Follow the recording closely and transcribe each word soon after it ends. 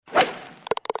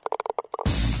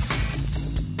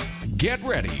Get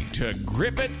ready to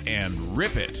grip it and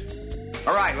rip it.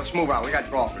 All right, let's move on. We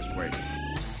got golfers waiting.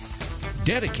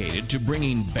 Dedicated to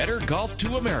bringing better golf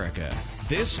to America,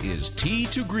 this is Tee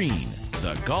to Green,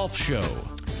 the golf show.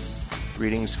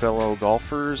 Greetings, fellow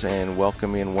golfers, and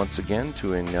welcome in once again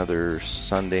to another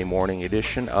Sunday morning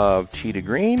edition of Tee to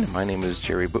Green. My name is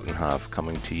Jerry Butenhoff,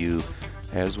 coming to you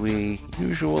as we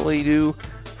usually do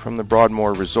from the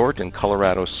Broadmoor Resort in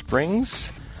Colorado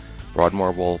Springs.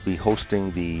 Broadmoor will be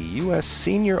hosting the U.S.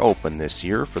 Senior Open this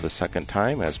year for the second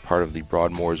time as part of the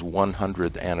Broadmoor's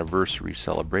 100th anniversary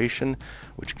celebration,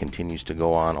 which continues to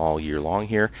go on all year long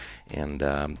here. And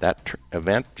that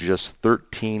event just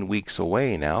 13 weeks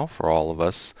away now for all of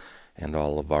us and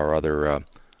all of our other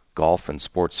golf and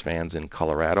sports fans in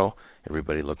Colorado.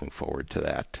 Everybody looking forward to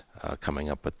that coming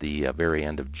up at the very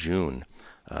end of June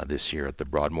this year at the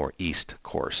Broadmoor East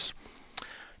course.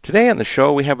 Today on the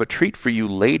show, we have a treat for you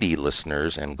lady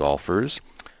listeners and golfers.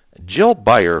 Jill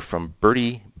Beyer from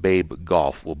Birdie Babe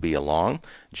Golf will be along.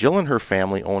 Jill and her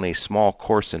family own a small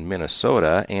course in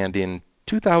Minnesota, and in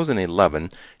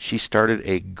 2011, she started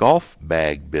a golf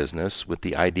bag business with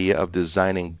the idea of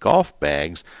designing golf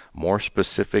bags more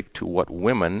specific to what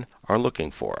women are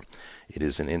looking for. It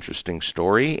is an interesting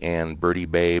story, and Birdie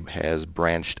Babe has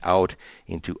branched out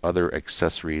into other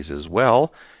accessories as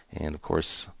well. And, of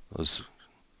course, those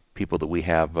people that we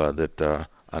have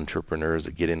entrepreneurs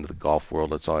that get into the golf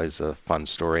world, it's always a fun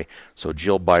story. So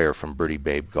Jill Beyer from Birdie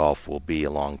Babe Golf will be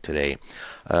along today.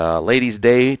 Ladies'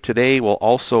 Day today will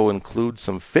also include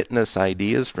some fitness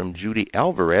ideas from Judy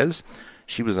Alvarez.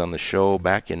 She was on the show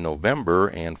back in November,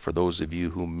 and for those of you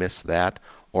who missed that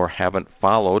or haven't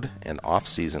followed an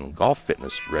off-season golf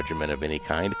fitness regimen of any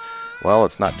kind, well,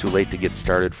 it's not too late to get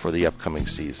started for the upcoming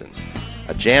season.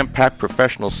 A jam-packed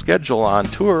professional schedule on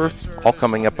tour, all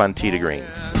coming up on Tee to Green.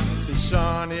 The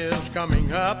sun is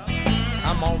coming up.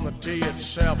 I'm on the tee at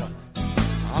 7.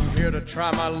 I'm here to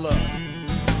try my luck.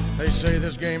 They say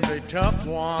this game's a tough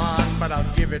one, but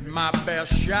I'll give it my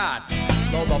best shot.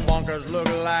 Though the bunkers look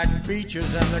like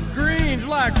beaches and the greens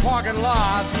like parking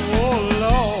lots. Oh,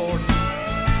 Lord,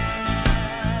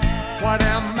 what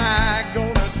am I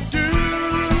gonna do?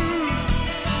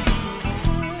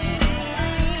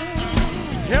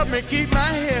 Help me keep my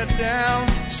head down.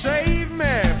 Save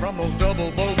me from those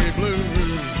double bogey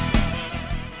blues.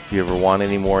 If you ever want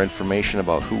any more information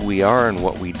about who we are and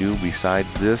what we do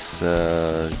besides this,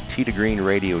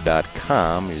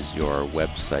 teetogreenradio.com is your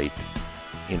website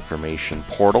information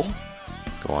portal.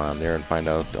 Go on there and find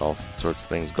out all sorts of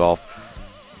things golf.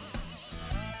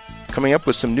 Coming up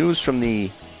with some news from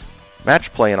the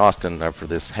match play in Austin for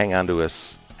this. Hang on to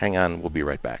us. Hang on, we'll be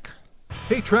right back.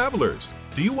 Hey, travelers.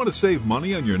 Do you want to save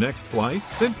money on your next flight?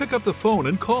 Then pick up the phone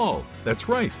and call. That's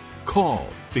right, call,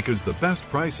 because the best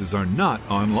prices are not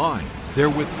online. They're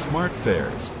with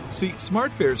SmartFares. See,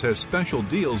 SmartFares has special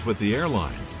deals with the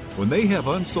airlines. When they have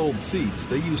unsold seats,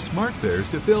 they use SmartFares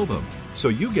to fill them. So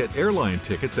you get airline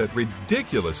tickets at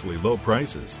ridiculously low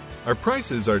prices. Our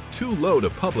prices are too low to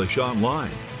publish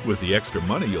online. With the extra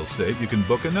money you'll save, you can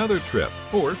book another trip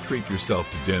or treat yourself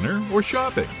to dinner or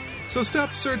shopping. So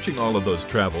stop searching all of those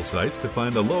travel sites to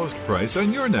find the lowest price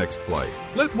on your next flight.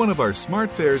 Let one of our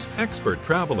SmartFares expert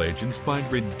travel agents find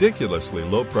ridiculously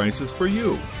low prices for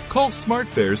you. Call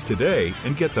SmartFares today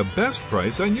and get the best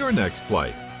price on your next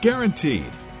flight.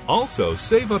 Guaranteed. Also,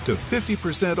 save up to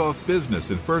 50% off business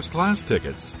and first class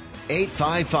tickets.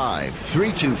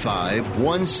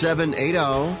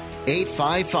 855-325-1780.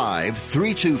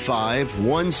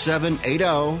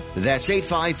 855-325-1780. That's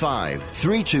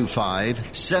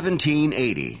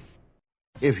 855-325-1780.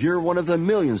 If you're one of the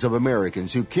millions of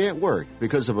Americans who can't work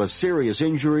because of a serious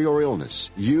injury or illness,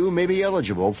 you may be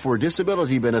eligible for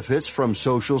disability benefits from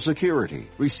Social Security.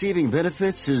 Receiving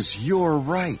benefits is your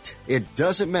right. It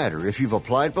doesn't matter if you've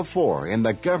applied before and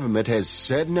the government has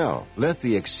said no. Let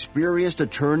the experienced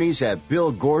attorneys at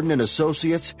Bill Gordon &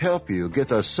 Associates help you get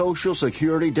the Social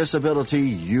Security disability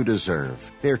you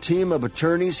deserve. Their team of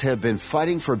attorneys have been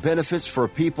fighting for benefits for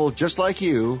people just like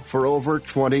you for over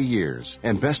 20 years.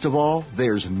 And best of all,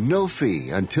 there's no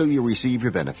fee until you receive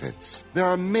your benefits. There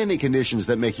are many conditions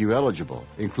that make you eligible,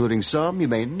 including some you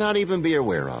may not even be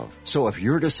aware of. So if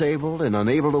you're disabled and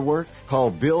unable to work,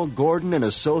 call Bill Gordon &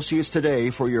 Associates today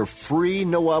for your free,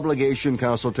 no-obligation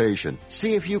consultation.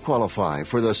 See if you qualify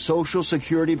for the Social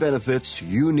Security benefits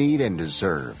you need and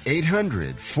deserve.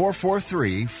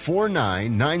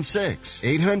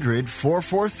 800-443-4996.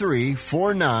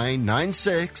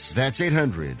 800-443-4996. That's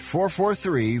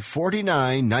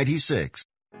 800-443-4996.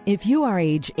 If you are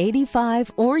age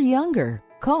 85 or younger,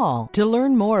 Call to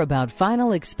learn more about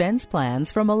final expense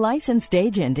plans from a licensed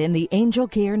agent in the Angel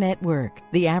Care Network.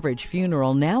 The average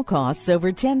funeral now costs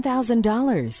over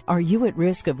 $10,000. Are you at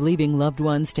risk of leaving loved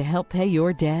ones to help pay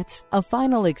your debts? A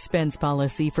final expense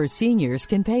policy for seniors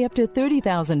can pay up to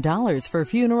 $30,000 for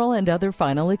funeral and other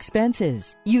final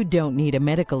expenses. You don't need a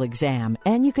medical exam,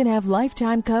 and you can have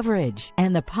lifetime coverage,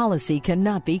 and the policy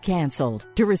cannot be canceled.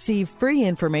 To receive free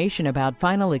information about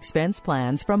final expense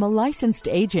plans from a licensed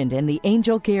agent in the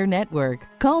Angel Care Network,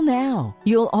 call now.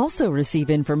 You'll also receive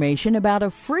information about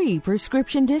a free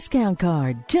prescription discount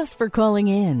card just for calling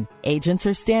in. Agents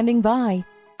are standing by.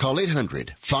 Call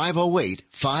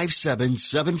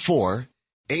 800-508-5774.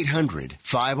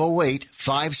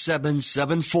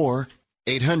 800-508-5774.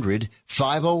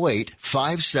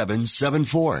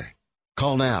 800-508-5774.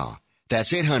 Call now.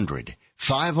 That's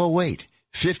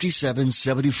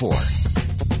 800-508-5774.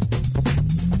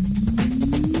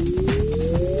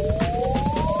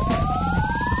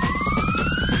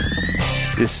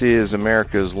 This is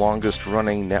America's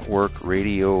longest-running network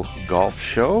radio golf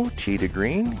show, Tee to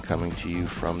Green, coming to you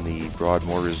from the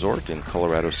Broadmoor Resort in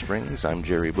Colorado Springs. I'm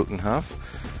Jerry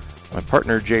Butenhoff. My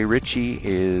partner, Jay Ritchie,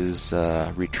 is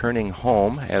returning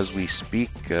home as we speak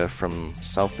from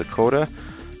South Dakota.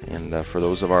 And for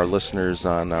those of our listeners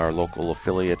on our local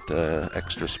affiliate,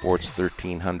 Extra Sports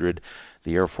 1300,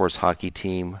 the Air Force hockey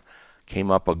team came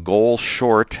up a goal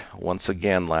short once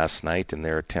again last night in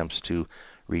their attempts to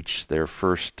reach their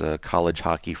first college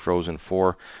hockey Frozen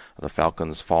Four. The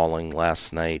Falcons falling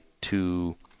last night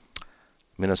to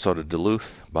Minnesota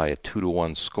Duluth by a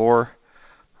 2-1 score.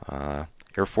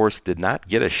 Air Force did not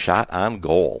get a shot on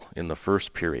goal in the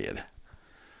first period.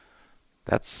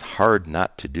 That's hard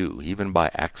not to do. Even by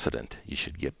accident, you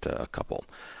should get a couple.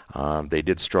 They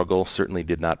did struggle, certainly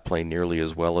did not play nearly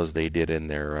as well as they did in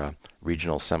their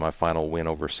regional semifinal win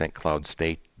over St. Cloud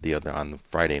State on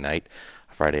Friday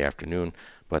afternoon.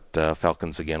 But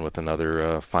Falcons again with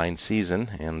another fine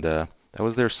season, and that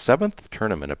was their 7th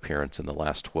tournament appearance in the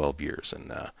last 12 years.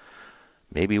 And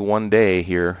maybe one day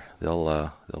here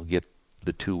they'll get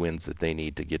the 2 wins that they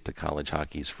need to get to college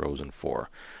hockey's Frozen Four.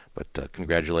 But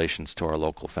congratulations to our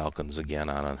local Falcons again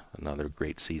on another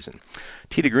great season.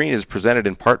 Tee to Green is presented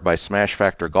in part by Smash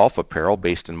Factor Golf Apparel,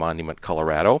 based in Monument,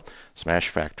 Colorado. Smash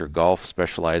Factor Golf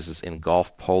specializes in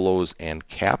golf polos and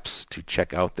caps. To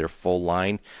check out their full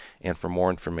line and for more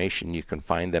information, you can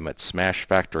find them at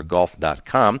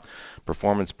smashfactorgolf.com.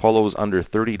 Performance polos under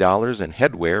 $30 and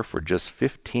headwear for just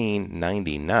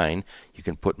 $15.99. You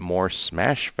can put more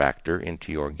Smash Factor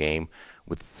into your game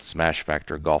with Smash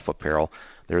Factor Golf Apparel.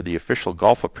 They're the official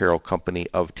golf apparel company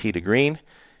of Tee to Green.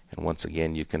 And once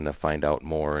again, you can find out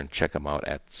more and check them out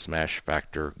at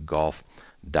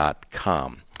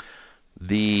smashfactorgolf.com.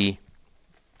 The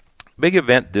big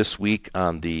event this week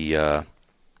on the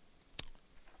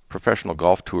professional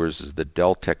golf tours is the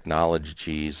Dell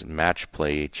Technologies Match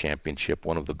Play Championship,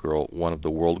 one of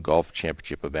the World Golf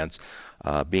Championship events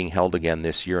being held again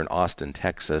this year in Austin,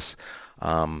 Texas.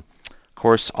 Of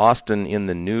course, Austin in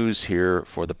the news here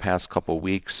for the past couple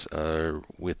weeks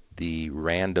with the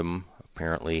random,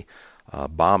 apparently,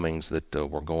 bombings that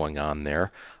were going on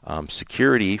there.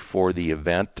 Security for the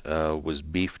event was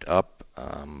beefed up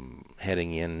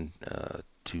heading in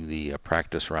to the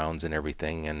practice rounds and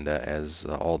everything, and as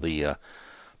all the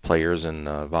players and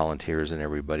volunteers and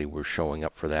everybody were showing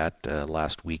up for that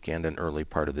last weekend and early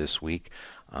part of this week.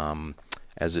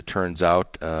 As it turns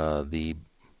out, the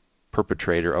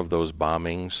perpetrator of those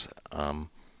bombings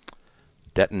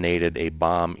detonated a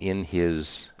bomb in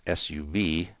his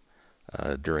SUV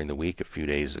during the week a few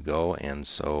days ago, and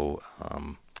so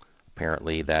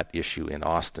apparently that issue in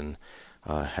Austin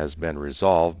has been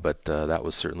resolved, but that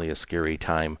was certainly a scary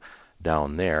time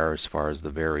down there as far as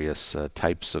the various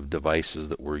types of devices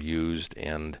that were used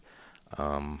and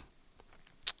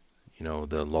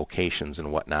the locations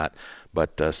and whatnot.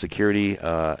 But security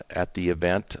at the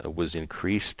event was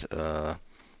increased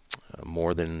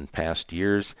more than past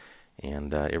years,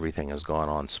 and everything has gone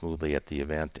on smoothly at the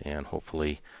event, and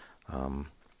hopefully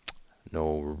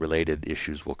no related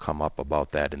issues will come up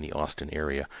about that in the Austin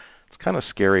area. It's kind of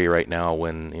scary right now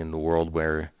when in the world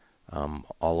where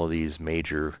all of these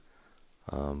major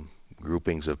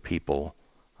groupings of people,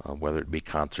 whether it be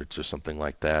concerts or something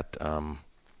like that,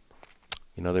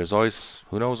 there's always,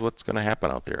 who knows what's going to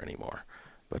happen out there anymore.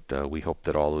 But we hope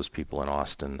that all those people in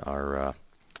Austin are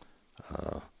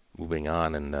moving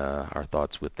on, and our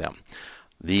thoughts with them.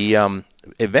 The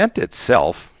event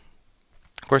itself,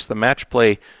 of course, the match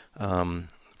play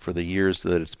for the years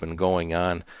that it's been going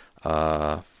on,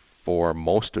 for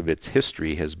most of its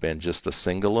history has been just a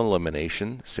single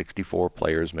elimination. 64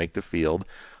 players make the field.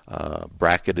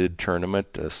 Bracketed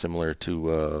tournament, similar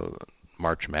to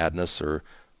March Madness or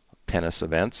tennis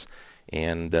events.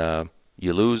 And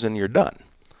you lose and you're done.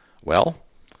 Well,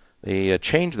 they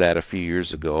changed that a few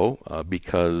years ago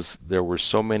because there were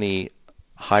so many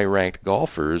high-ranked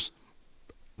golfers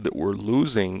that were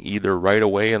losing either right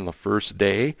away in the first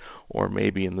day or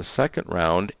maybe in the second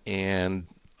round, and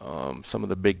some of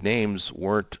the big names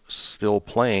weren't still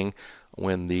playing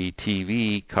when the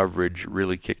TV coverage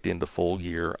really kicked into full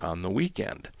gear on the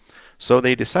weekend. So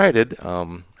they decided,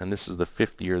 and this is the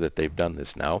 5th year that they've done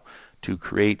this now, to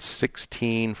create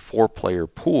 16 4-player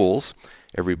pools.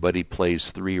 Everybody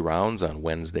plays 3 rounds on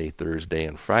Wednesday, Thursday,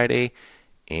 and Friday,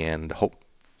 and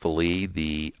hopefully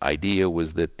the idea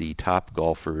was that the top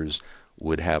golfers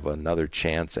would have another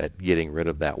chance at getting rid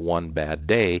of that one bad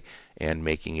day and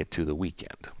making it to the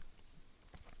weekend.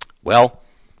 Well,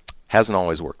 hasn't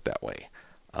always worked that way.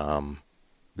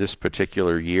 This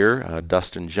particular year,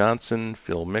 Dustin Johnson,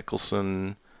 Phil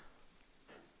Mickelson,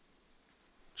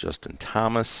 Justin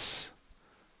Thomas,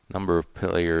 number of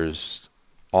players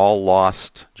all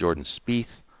lost. Jordan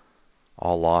Spieth,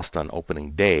 all lost on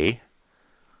opening day.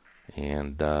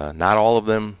 And not all of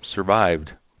them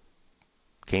survived,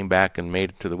 came back and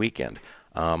made it to the weekend.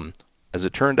 As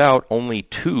it turned out, only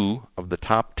 2 of the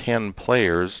top 10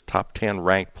 players, top 10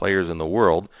 ranked players in the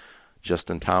world,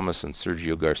 Justin Thomas and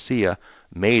Sergio Garcia,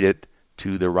 made it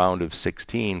to the round of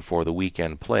 16 for the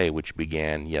weekend play, which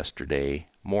began yesterday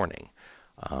morning.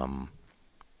 And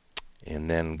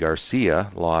then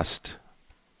Garcia lost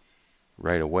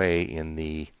right away in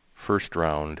the first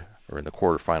round, or in the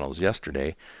quarterfinals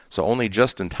yesterday. So only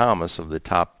Justin Thomas, of the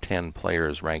top 10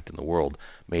 players ranked in the world,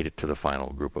 made it to the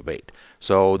final group of 8.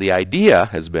 So the idea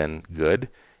has been good,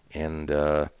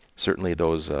 and certainly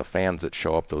those fans that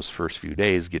show up those first few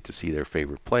days get to see their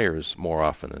favorite players more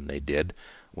often than they did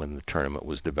when the tournament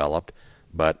was developed.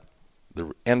 But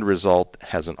the end result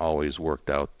hasn't always worked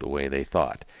out the way they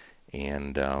thought.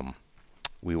 And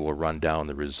we will run down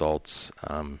the results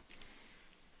a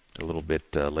little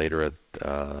bit later at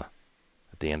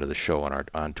the end of the show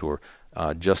on tour.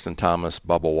 Justin Thomas,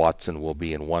 Bubba Watson will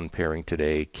be in one pairing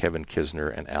today. Kevin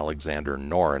Kisner and Alexander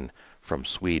Noren from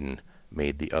Sweden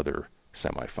made the other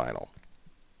semifinal.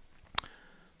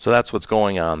 So that's what's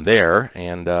going on there.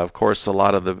 And of course, a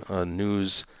lot of the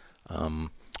news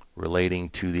relating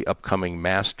to the upcoming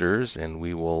Masters, and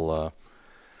we will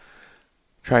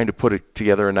trying to put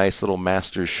together a nice little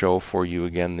Masters show for you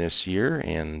again this year.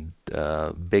 And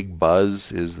big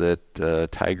buzz is that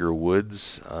Tiger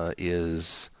Woods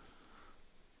is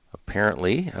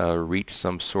apparently reached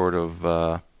some sort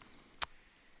of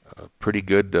pretty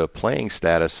good playing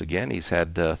status again. He's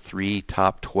had 3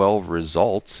 top 12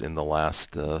 results in the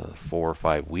last 4 or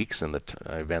 5 weeks in the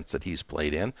events that he's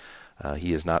played in.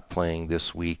 He is not playing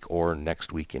this week or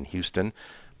next week in Houston,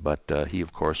 but he,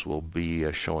 of course, will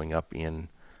be showing up in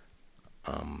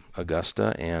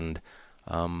Augusta. And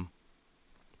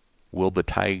will the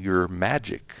Tiger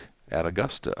Magic at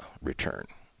Augusta return?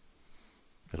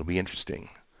 It'll be interesting.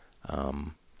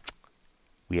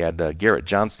 We had Garrett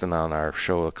Johnston on our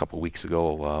show a couple weeks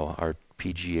ago, our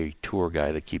PGA Tour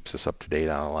guy that keeps us up to date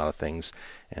on a lot of things,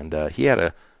 and he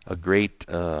had a great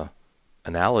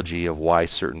analogy of why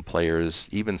certain players,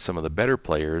 even some of the better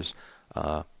players,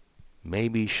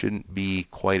 maybe shouldn't be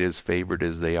quite as favored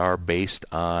as they are based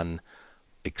on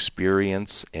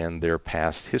experience and their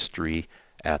past history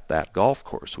at that golf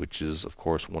course, which is, of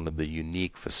course, one of the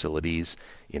unique facilities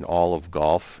in all of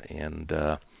golf. And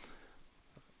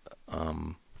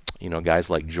guys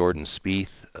like Jordan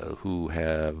Spieth, who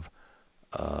have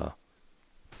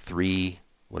 3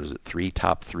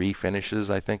 top 3 finishes,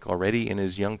 I think, already in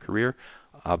his young career,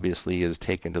 obviously is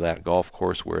taken to that golf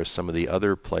course, whereas some of the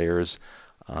other players,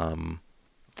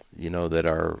 that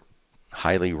are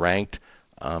highly ranked,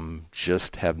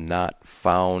 just have not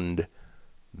found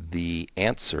the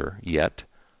answer yet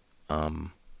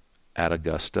at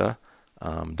Augusta.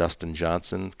 Dustin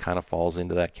Johnson kind of falls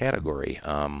into that category.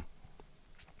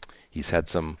 He's had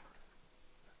some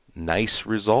nice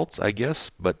results, I guess,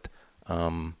 but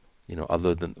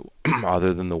other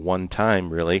than the one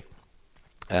time, really,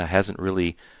 hasn't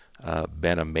really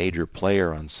been a major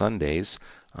player on Sundays.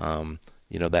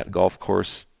 That golf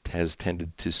course has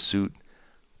tended to suit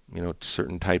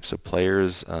certain types of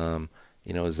players.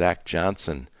 Zach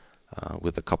Johnson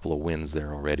with a couple of wins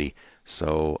there already.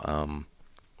 So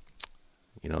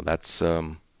that's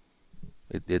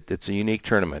it's a unique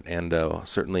tournament, and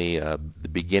certainly the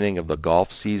beginning of the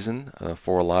golf season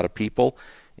for a lot of people.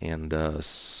 And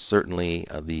certainly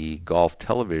the golf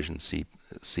television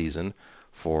season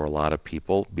for a lot of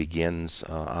people begins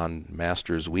on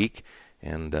Masters Week,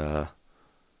 and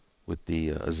with the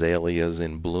azaleas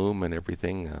in bloom and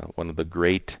everything, one of the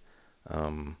great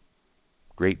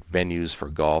venues for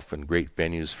golf and great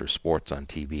venues for sports on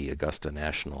TV, Augusta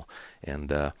National.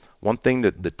 And one thing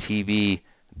that the TV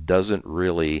doesn't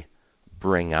really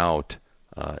bring out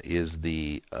is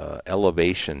the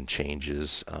elevation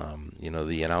changes.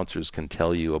 The announcers can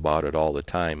tell you about it all the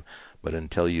time, but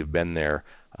until you've been there,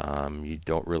 you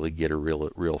don't really get a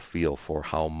real feel for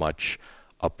how much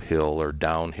uphill or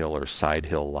downhill or side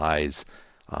hill lies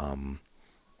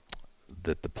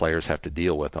that the players have to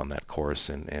deal with on that course,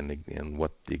 and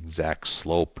what the exact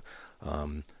slope,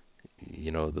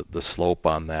 the slope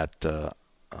on that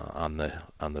on the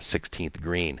 16th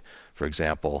green, for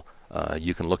example.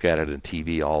 You can look at it on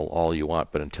TV all you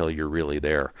want, but until you're really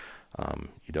there,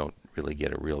 you don't really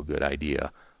get a real good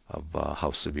idea of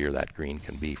how severe that green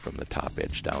can be from the top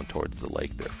edge down towards the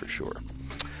lake there, for sure.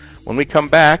 When we come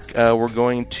back, we're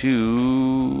going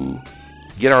to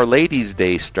get our Ladies'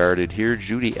 Day started here.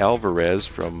 Judy Alvarez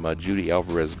from Judy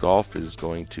Alvarez Golf is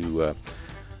going to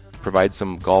provide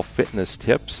some golf fitness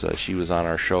tips. She was on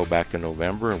our show back in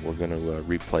November, and we're going to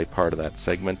replay part of that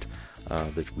segment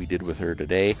that we did with her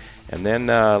today. And then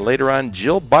later on,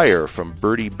 Jill Beyer from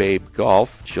Birdie Babe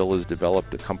Golf. Jill has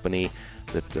developed a company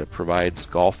that provides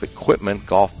golf equipment,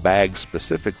 golf bags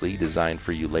specifically designed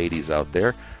for you ladies out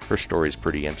there. Her story is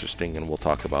pretty interesting, and we'll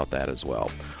talk about that as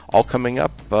well. All coming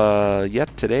up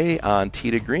yet today on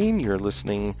Tee to Green. You're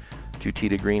listening to Tee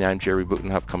to Green. I'm Jerry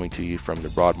Butenhoff, coming to you from the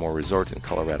Broadmoor Resort in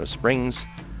Colorado Springs.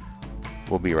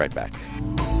 We'll be right back.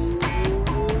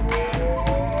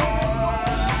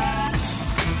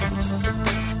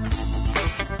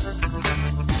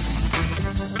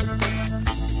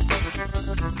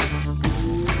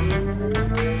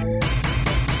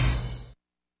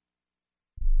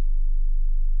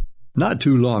 Not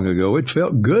too long ago, it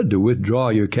felt good to withdraw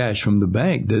your cash from the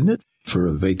bank, didn't it? For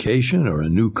a vacation or a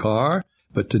new car.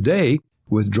 But today,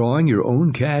 withdrawing your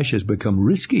own cash has become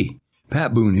risky.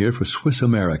 Pat Boone here for Swiss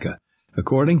America.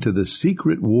 According to The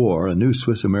Secret War, a new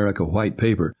Swiss America white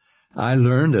paper, I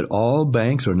learned that all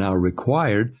banks are now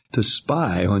required to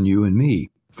spy on you and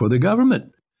me for the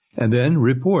government, and then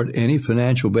report any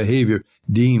financial behavior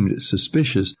deemed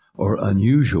suspicious or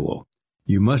unusual.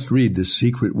 You must read The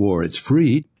Secret War. It's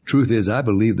free. Truth is, I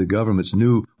believe the government's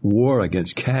new war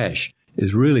against cash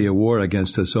is really a war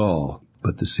against us all.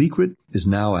 But the secret is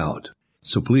now out.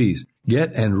 So please,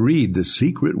 get and read The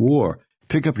Secret War.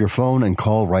 Pick up your phone and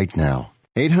call right now.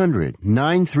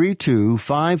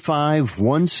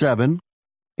 800-932-5517.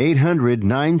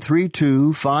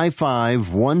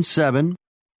 800-932-5517.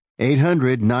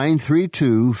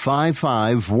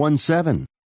 800-932-5517.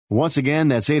 Once again,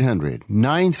 that's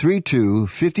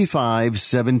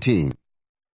 800-932-5517.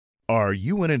 Are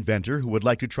you an inventor who would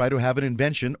like to try to have an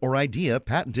invention or idea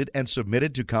patented and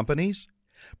submitted to companies,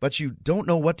 but you don't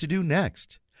know what to do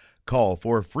next? Call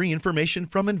for free information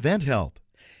from InventHelp.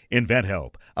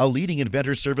 InventHelp, a leading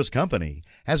inventor service company,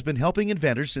 has been helping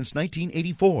inventors since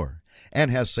 1984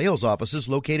 and has sales offices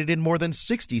located in more than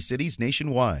 60 cities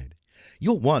nationwide.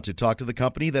 You'll want to talk to the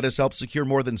company that has helped secure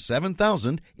more than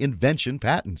 7,000 invention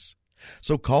patents.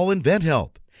 So call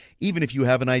InventHelp. Even if you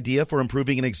have an idea for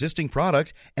improving an existing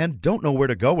product and don't know where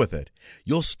to go with it,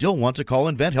 you'll still want to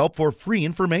call InventHelp for free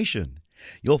information.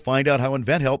 You'll find out how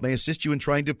InventHelp may assist you in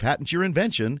trying to patent your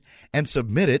invention and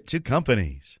submit it to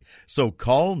companies. So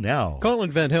call now. Call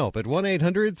InventHelp at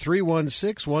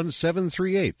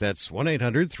 1-800-316-1738. That's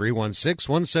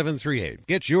 1-800-316-1738.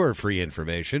 Get your free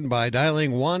information by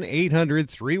dialing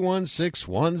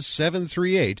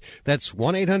 1-800-316-1738. That's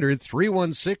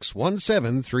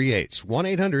 1-800-316-1738.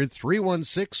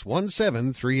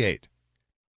 1-800-316-1738.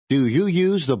 Do you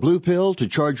use the Blue Pill to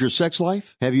charge your sex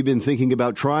life? Have you been thinking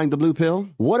about trying the Blue Pill?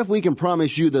 What if we can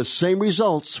promise you the same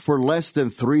results for less than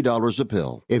 $3 a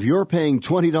pill? If you're paying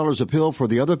 $20 a pill for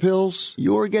the other pills,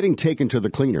 you're getting taken to the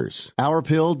cleaners. Our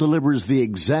pill delivers the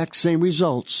exact same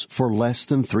results for less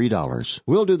than $3.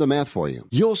 We'll do the math for you.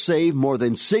 You'll save more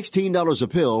than $16 a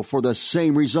pill for the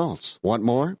same results. Want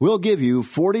more? We'll give you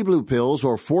 40 blue pills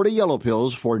or 40 yellow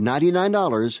pills for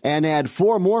 $99 and add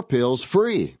 4 more pills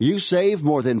free. You save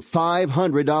more than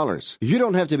 $500. You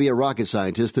don't have to be a rocket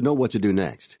scientist to know what to do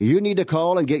next. You need to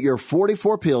call and get your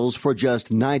 44 pills for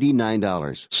just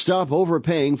 $99. Stop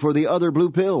overpaying for the other blue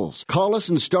pills. Call us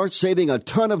and start saving a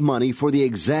ton of money for the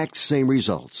exact same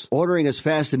results. Ordering is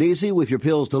fast and easy with your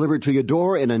pills delivered to your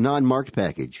door in a non-marked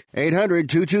package.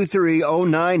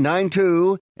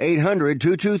 800-223-0992.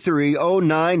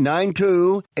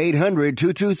 800-223-0992.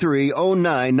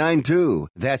 800-223-0992.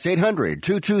 That's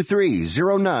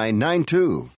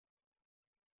 800-223-0992.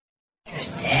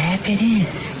 Just tap it in.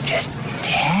 Just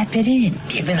tap it in.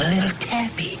 Give it a little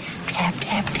tappy. Tap,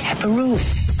 tap, tap-a-roo.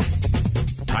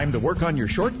 Time to work on your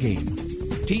short game.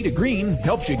 Tee to Green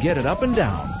helps you get it up and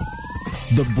down.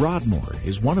 The Broadmoor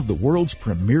is one of the world's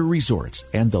premier resorts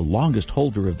and the longest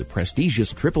holder of the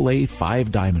prestigious AAA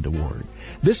 5 Diamond Award.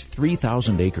 This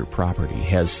 3,000-acre property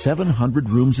has 700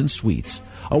 rooms and suites,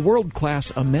 a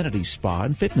world-class amenity spa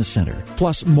and fitness center,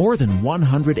 plus more than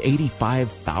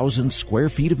 185,000 square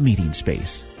feet of meeting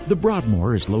space. The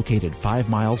Broadmoor is located 5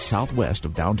 miles southwest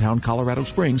of downtown Colorado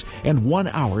Springs and 1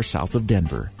 hour south of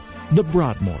Denver. The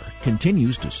Broadmoor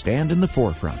continues to stand in the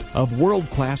forefront of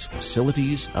world-class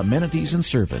facilities, amenities, and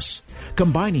service,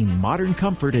 combining modern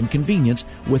comfort and convenience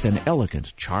with an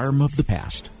elegant charm of the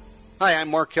past. Hi, I'm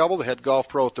Mark Kelble, the head golf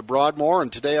pro at the Broadmoor,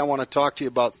 and today I want to talk to you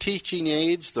about teaching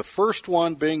aids, the first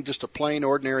one being just a plain,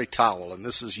 ordinary towel, and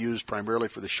this is used primarily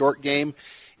for the short game.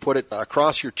 Put it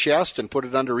across your chest and put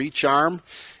it under each arm.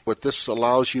 What this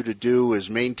allows you to do is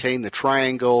maintain the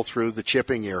triangle through the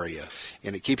chipping area,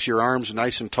 and it keeps your arms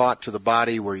nice and taut to the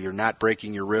body where you're not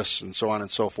breaking your wrists and so on and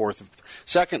so forth.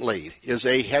 Secondly is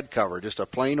a head cover, just a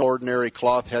plain, ordinary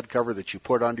cloth head cover that you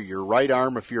put under your right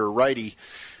arm if you're a righty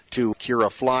to cure a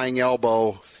flying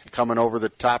elbow coming over the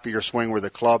top of your swing where the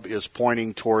club is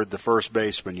pointing toward the first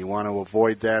baseman. You want to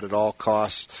avoid that at all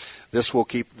costs. This will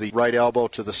keep the right elbow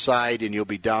to the side, and you'll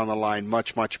be down the line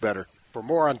much, much better. For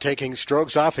more on taking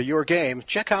strokes off of your game,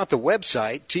 check out the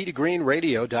website,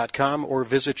 teetogreenradio.com, or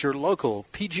visit your local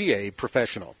PGA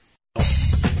professional. This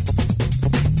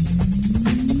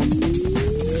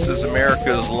is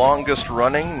America's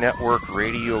longest-running network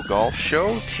radio golf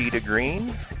show, Tee to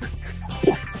Green.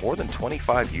 More than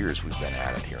 25 years we've been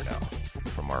at it here now,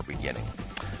 from our beginning.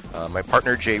 My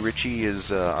partner Jay Ritchie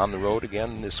is on the road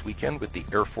again this weekend with the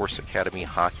Air Force Academy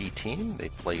hockey team. They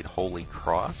played Holy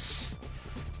Cross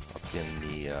up in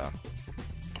the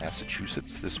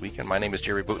Massachusetts this weekend. My name is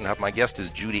Jerry Butenhoff. My guest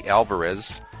is Judy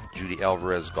Alvarez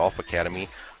Golf Academy.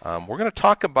 We're going to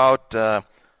talk about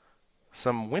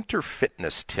some winter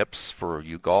fitness tips for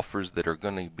you golfers that are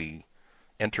going to be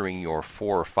entering your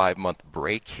 4 or 5 month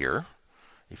break here.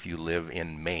 If you live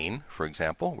in Maine, for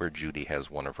example, where Judy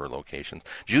has one of her locations.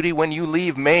 Judy, when you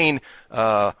leave Maine,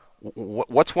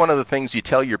 what's one of the things you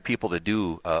tell your people to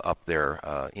do up there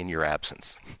in your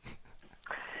absence?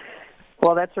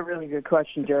 Well, that's a really good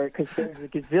question, Jerry, because there's a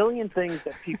gazillion things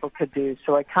that people could do.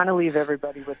 So I kind of leave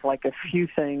everybody with like a few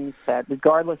things that,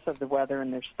 regardless of the weather,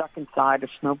 and they're stuck inside a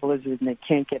snow blizzard and they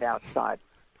can't get outside.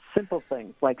 Simple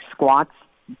things like squats,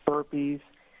 burpees.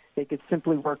 They could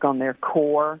simply work on their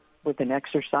core with an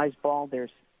exercise ball.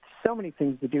 There's so many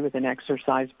things to do with an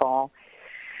exercise ball.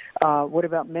 What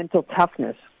about mental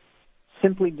toughness?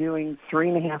 Simply doing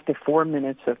 3.5 to 4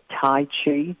 minutes of Tai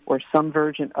Chi or some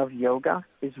version of yoga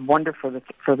is wonderful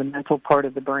for the mental part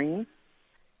of the brain.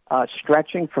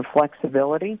 Stretching for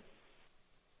flexibility.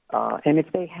 And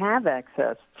if they have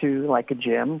access to like a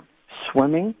gym,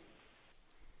 swimming,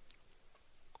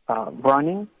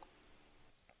 running,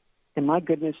 and my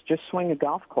goodness, just swing a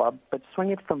golf club, but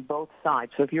swing it from both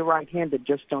sides. So if you're right-handed,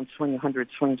 just don't swing 100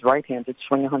 swings right-handed,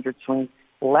 swing 100 swings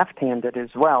left-handed as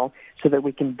well, so that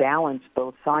we can balance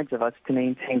both sides of us to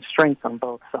maintain strength on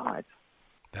both sides.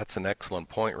 That's an excellent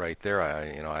point right there.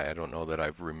 I don't know that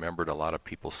I've remembered a lot of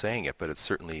people saying it, but it's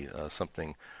certainly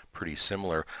something pretty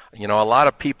similar. A lot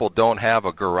of people don't have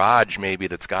a garage maybe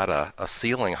that's got a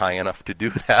ceiling high enough to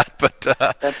do that. But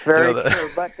that's very true.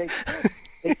 But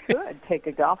they could take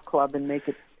a golf club and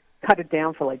cut it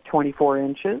down for like 24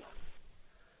 inches.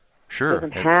 Sure. It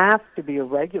doesn't have to be a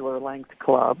regular length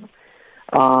club.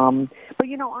 But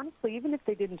honestly, even if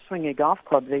they didn't swing a golf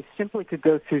club, they simply could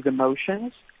go through the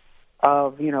motions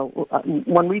of,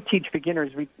 when we teach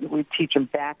beginners, we teach them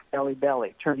back, belly,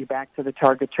 belly. Turn your back to the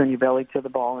target, turn your belly to the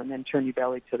ball, and then turn your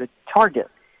belly to the target.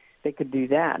 They could do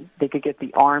that. They could get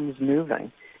the arms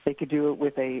moving. They could do it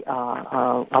with a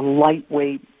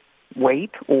lightweight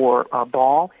weight or a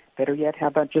ball. Better yet, how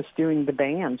about just doing the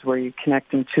bands where you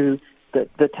connect them to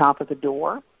the top of the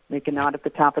door, make a knot at the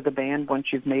top of the band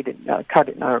once you've made it, cut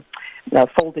it, or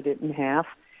folded it in half,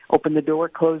 open the door,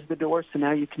 close the door, so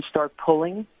now you can start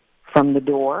pulling from the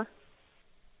door.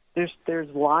 There's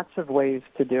lots of ways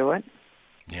to do it.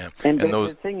 Yeah. And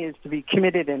the thing is to be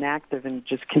committed and active and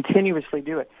just continuously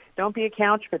do it. Don't be a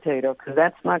couch potato, because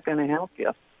that's not going to help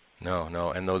you.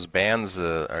 No, and those bands,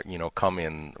 come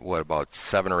in about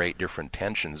 7 or 8 different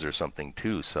tensions or something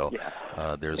too. So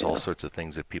there's all sorts of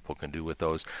things that people can do with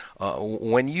those.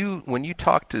 When you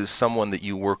talk to someone that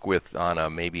you work with on a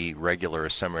maybe regular or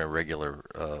semi-regular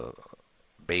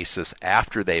basis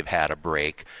after they've had a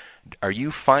break, are you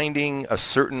finding a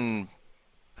certain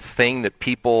thing that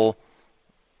people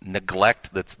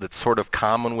neglect that's sort of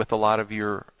common with a lot of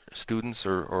your students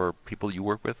or people you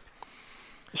work with?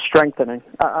 Strengthening.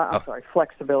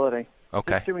 Flexibility.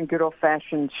 Okay. Just doing good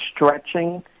old-fashioned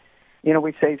stretching.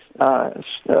 We say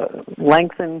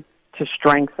lengthen to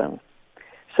strengthen.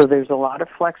 So there's a lot of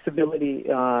flexibility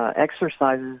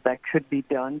exercises that could be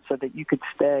done so that you could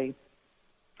stay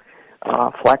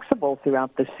flexible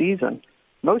throughout the season.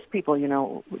 Most people,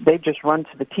 they just run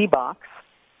to the tee box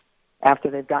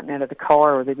after they've gotten out of the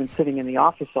car or they've been sitting in the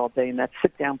office all day in that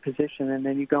sit-down position, and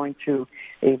then you go into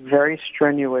a very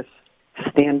strenuous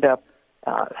stand-up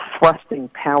thrusting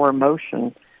power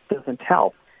motion doesn't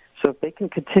help. So if they can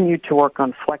continue to work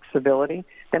on flexibility,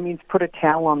 that means put a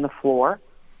towel on the floor,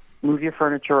 move your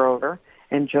furniture over,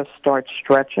 and just start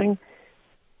stretching.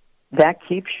 That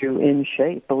keeps you in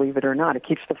shape, believe it or not. It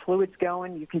keeps the fluids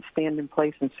going. You can stand in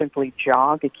place and simply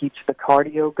jog. It keeps the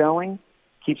cardio going,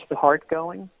 keeps the heart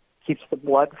going, keeps the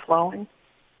blood flowing.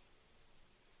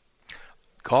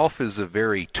 Golf is a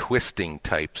very twisting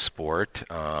type sport.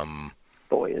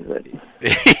 Boy, is it.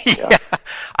 Yeah.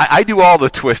 I do all the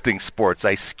twisting sports.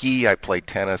 I ski, I play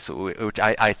tennis, which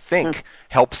I think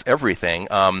helps everything.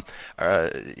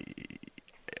 Do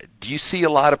you see a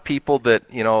lot of people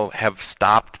that, have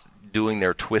stopped doing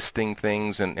their twisting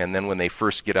things, and then when they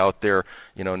first get out there,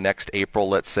 next April,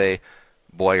 let's say,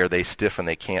 boy, are they stiff and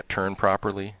they can't turn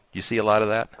properly? You see a lot of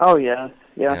that? Oh, yeah.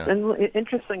 And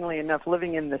interestingly enough,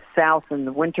 living in the South in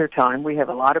the wintertime, we have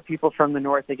a lot of people from the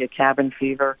North that get cabin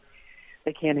fever.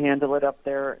 They can't handle it up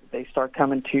there. They start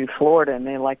coming to Florida, and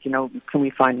they're like, can we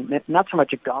find not so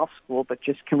much a golf school, but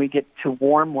just can we get to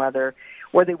warm weather,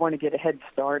 or they want to get a head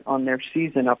start on their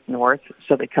season up north,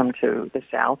 so they come to the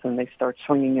South and they start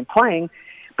swinging and playing,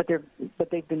 but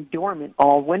they've been dormant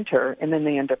all winter, and then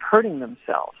they end up hurting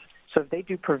themselves. So if they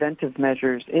do preventive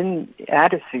measures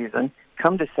at a season,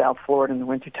 come to South Florida in the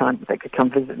wintertime, they could come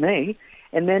visit me,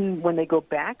 and then when they go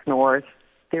back north,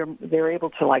 they're able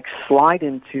to slide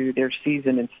into their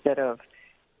season instead of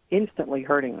instantly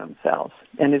hurting themselves.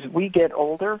 And as we get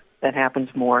older, that happens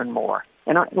more and more.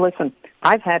 And listen,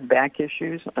 I've had back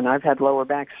issues and I've had lower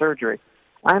back surgery.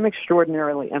 I'm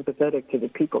extraordinarily empathetic to the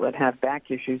people that have back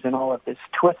issues and all of this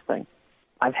twisting.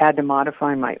 I've had to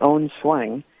modify my own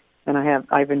swing, and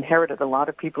I've inherited a lot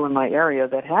of people in my area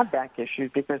that have back issues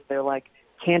because they're like,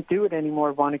 can't do it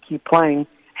anymore, want to keep playing.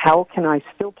 How can I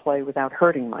still play without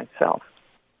hurting myself?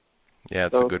 Yeah,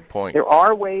 that's a good point. There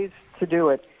are ways to do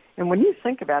it. And when you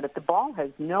think about it, the ball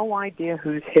has no idea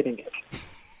who's hitting it.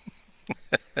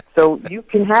 So you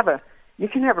can have a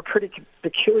pretty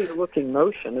peculiar looking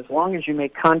motion as long as you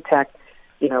make contact,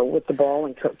 with the ball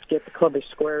and get the club as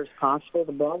square as possible.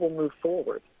 The ball will move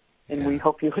forward, and we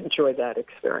hope you enjoy that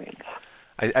experience.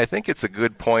 I think it's a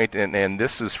good point, and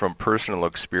this is from personal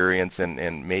experience,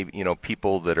 and maybe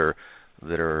people that are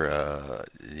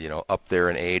up there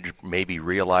in age maybe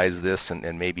realize this,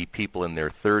 and maybe people in their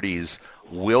 30s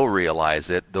will realize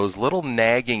it. Those little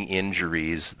nagging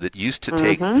injuries that used to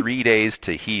take 3 days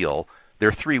to heal,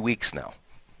 they're 3 weeks now.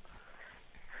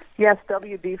 Yes,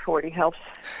 WD-40 helps.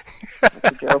 That's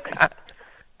a joke.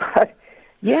 But,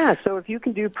 so if you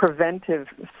can do preventive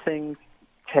things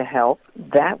to help,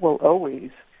 that will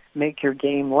always make your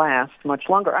game last much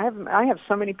longer. I have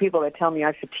so many people that tell me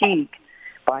I fatigue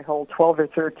by hole 12 or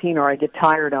 13, or I get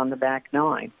tired on the back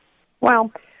 9.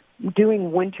 Well,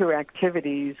 doing winter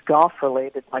activities,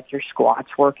 golf-related, like your squats,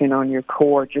 working on your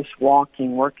core, just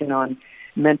walking, working on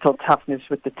mental toughness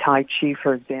with the Tai Chi,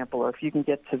 for example, or if you can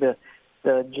get to the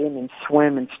gym and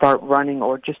swim and start running,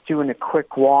 or just doing a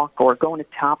quick walk, or going to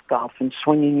Topgolf and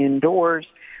swinging indoors,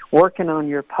 working on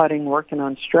your putting, working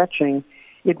on stretching,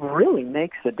 it really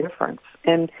makes a difference.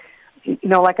 And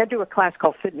I do a class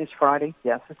called Fitness Friday.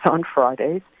 Yes, it's on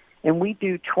Fridays. And we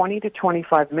do 20 to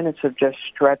 25 minutes of just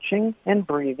stretching and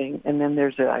breathing, and then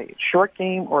there's a short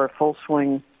game or a full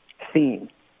swing theme.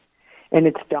 And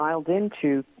it's dialed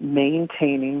into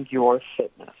maintaining your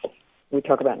fitness. We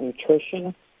talk about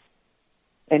nutrition.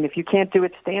 And if you can't do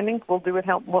it standing, we'll do it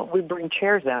we bring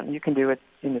chairs out, and you can do it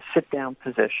in a sit-down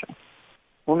position.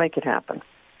 We'll make it happen.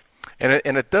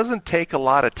 And it doesn't take a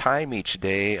lot of time each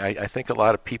day. I think a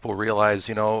lot of people realize,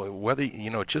 whether,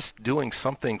 just doing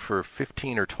something for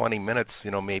 15 or 20 minutes,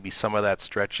 maybe some of that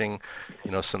stretching,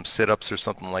 some sit-ups or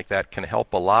something like that can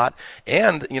help a lot.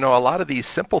 And, a lot of these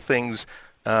simple things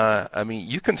I mean,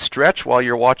 you can stretch while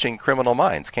you're watching Criminal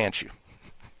Minds, can't you?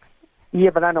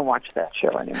 Yeah, but I don't watch that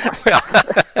show anymore.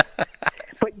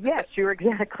 But yes, you're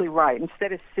exactly right.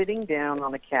 Instead of sitting down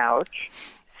on a couch,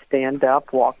 stand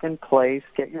up, walk in place,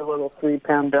 get your little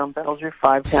 3-pound dumbbells, your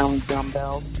 5-pound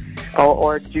dumbbells,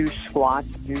 or do squats,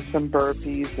 do some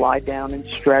burpees, lie down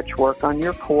and stretch, work on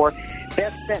your core.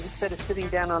 That's that. Instead of sitting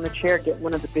down on the chair, get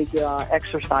one of the big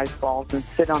exercise balls and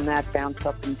sit on that, bounce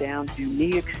up and down, do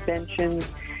knee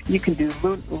extensions. You can do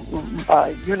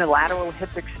unilateral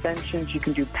hip extensions. You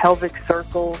can do pelvic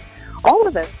circles, all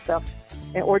of that stuff.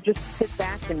 Or just sit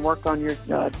back and work on your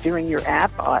doing your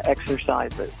ab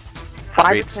exercises.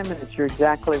 5 to 10 minutes, you're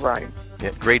exactly right.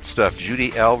 Yeah, great stuff.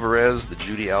 Judy Alvarez, the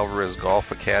Judy Alvarez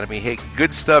Golf Academy. Hey,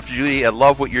 good stuff, Judy. I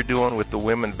love what you're doing with the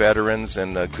women veterans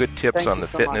and good tips on the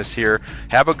fitness here.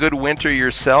 Have a good winter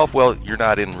yourself. Well, you're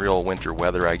not in real winter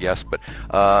weather, I guess, but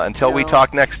until we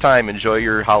talk next time, enjoy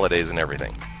your holidays and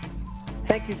everything.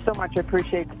 Thank you so much. I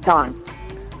appreciate the time.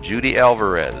 Judy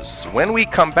Alvarez. When we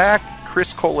come back,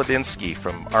 Chris Kolodinsky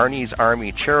from Arnie's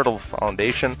Army Charitable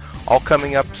Foundation. All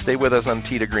coming up. Stay with us on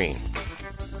Tee to Green.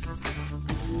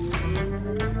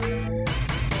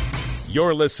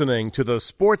 You're listening to the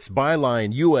Sports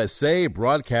Byline USA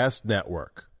Broadcast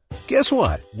Network. Guess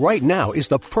what? Right now is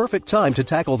the perfect time to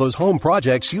tackle those home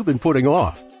projects you've been putting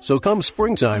off. So come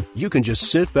springtime, you can just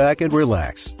sit back and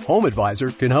relax. Home Advisor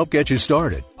can help get you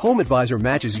started. Home Advisor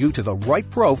matches you to the right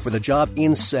pro for the job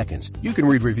in seconds. You can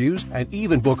read reviews and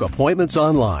even book appointments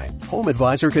online. Home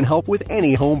Advisor can help with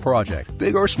any home project,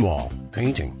 big or small.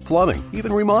 Painting, plumbing,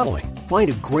 even remodeling.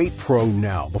 Find a great pro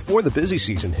now before the busy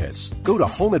season hits. Go to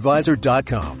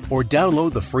HomeAdvisor.com or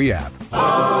download the free app.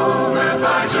 Home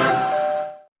Advisor.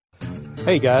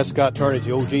 Hey guys, Scott Turnage,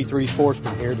 the old G3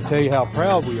 Sportsman here to tell you how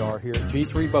proud we are here at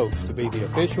G3 Boats to be the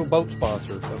official boat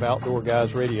sponsor of Outdoor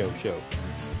Guys Radio Show.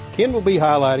 Ken will be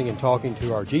highlighting and talking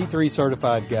to our G3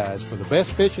 certified guys for the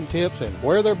best fishing tips and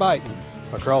where they're biting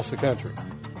across the country.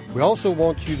 We also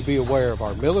want you to be aware of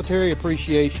our Military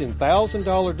Appreciation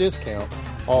 $1,000 discount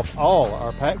off all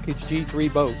our packaged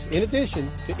G3 boats, in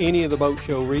addition to any of the boat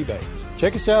show rebates.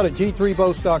 Check us out at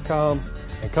G3Boats.com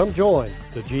and come join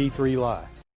the G3 Life.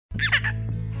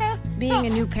 Being a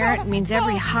new parent means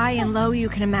every high and low you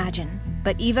can imagine.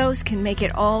 But Evos can make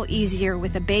it all easier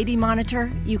with a baby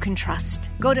monitor you can trust.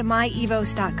 Go to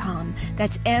myevos.com,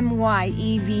 that's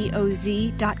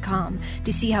MYEVOZ.com,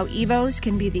 to see how Evos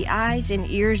can be the eyes and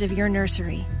ears of your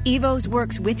nursery. Evos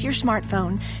works with your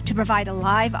smartphone to provide a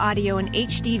live audio and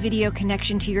HD video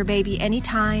connection to your baby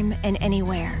anytime and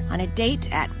anywhere. On a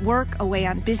date, at work, away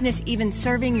on business, even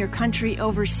serving your country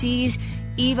overseas,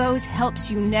 Evos helps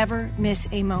you never miss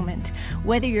a moment.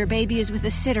 Whether your baby is with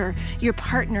a sitter, your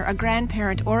partner, a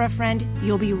grandparent, or a friend,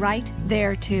 you'll be right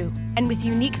there too. And with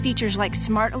unique features like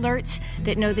smart alerts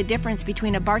that know the difference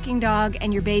between a barking dog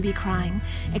and your baby crying,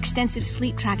 extensive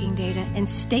sleep tracking data, and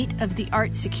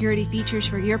state-of-the-art security features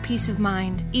for your peace of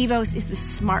mind, Evos is the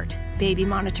smart baby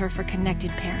monitor for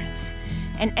connected parents.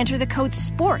 And enter the code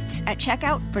SPORTS at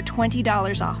checkout for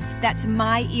 $20 off. That's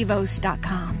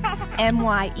myevos.com.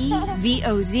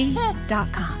 MYEVOZ.com.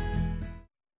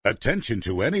 Attention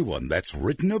to anyone that's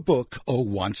written a book or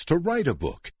wants to write a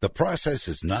book. The process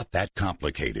is not that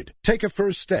complicated. Take a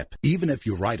first step. Even if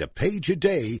you write a page a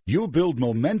day, you'll build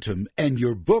momentum and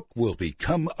your book will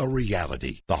become a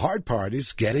reality. The hard part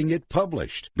is getting it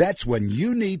published. That's when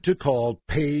you need to call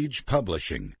Page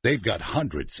Publishing. They've got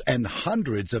hundreds and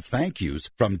hundreds of thank yous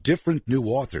from different new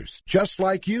authors, just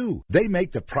like you. They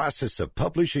make the process of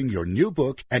publishing your new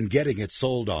book and getting it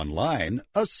sold online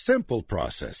a simple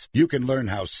process. You can learn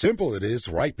how simple it is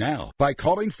right now by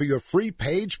calling for your free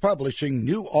Page Publishing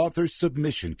New Author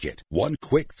Submission Kit. One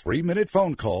quick 3-minute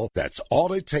phone call, that's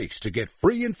all it takes to get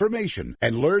free information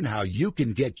and learn how you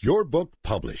can get your book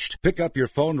published. Pick up your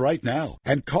phone right now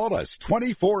and call us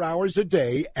 24 hours a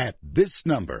day at this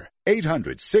number.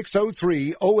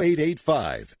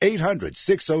 800-603-0885.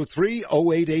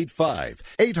 800-603-0885.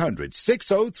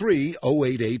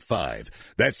 800-603-0885.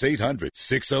 That's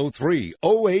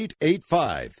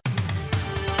 800-603-0885.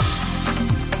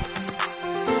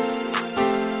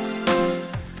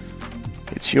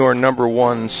 It's your number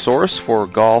one source for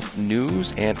golf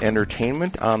news and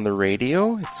entertainment on the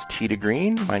radio. It's Tee to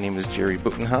Green. My name is Jerry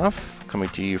Butenhoff, coming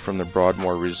to you from the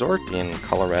Broadmoor Resort in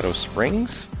Colorado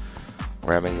Springs.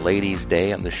 We're having Ladies'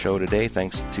 Day on the show today.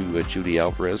 Thanks to Judy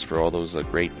Alvarez for all those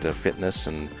great fitness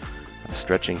and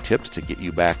stretching tips to get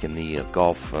you back in the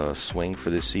golf swing for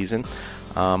this season.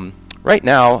 Right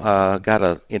now, got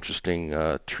an interesting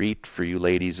treat for you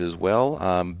ladies as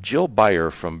well. Jill Beyer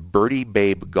from Birdie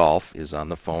Babe Golf is on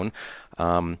the phone.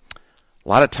 A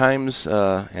lot of times,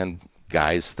 and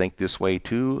guys think this way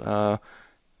too.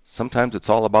 Sometimes it's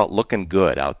all about looking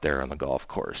good out there on the golf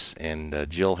course, and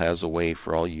Jill has a way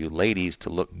for all you ladies to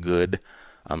look good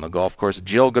on the golf course.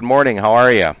 Jill, good morning. How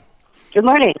are you? Good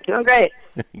morning. Doing great.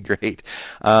 Great.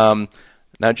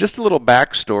 Now, just a little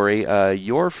backstory.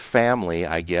 Your family,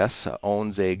 I guess,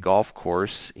 owns a golf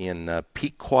course in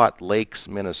Pequot Lakes,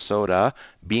 Minnesota.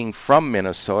 Being from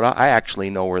Minnesota, I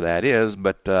actually know where that is,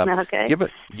 but okay.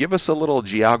 give us a little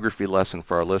geography lesson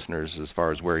for our listeners as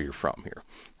far as where you're from here.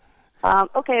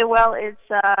 Okay, well, it's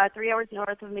 3 hours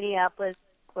north of Minneapolis,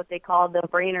 what they call the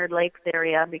Brainerd Lakes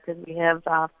area, because we have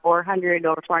over 400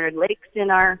 lakes in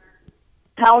our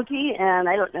county, and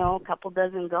I don't know, a couple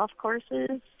dozen golf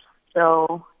courses.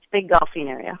 So it's a big golfing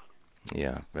area.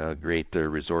 Yeah, a great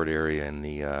resort area in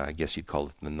the, I guess you'd call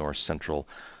it the north central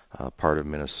part of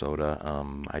Minnesota.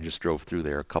 I just drove through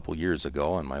there a couple years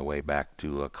ago on my way back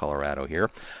to Colorado here.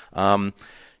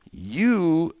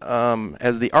 You,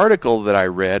 as the article that I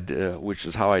read, which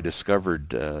is how I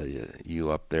discovered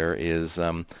you up there, is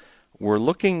we're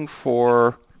looking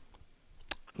for,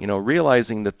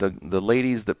 realizing that the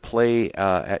ladies that play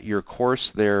at your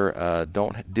course there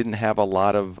didn't have a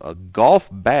lot of golf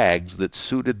bags that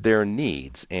suited their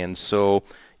needs, and so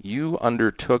you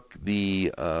undertook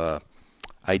the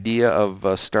idea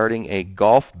of starting a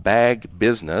golf bag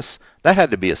business. That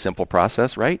had to be a simple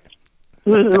process, right?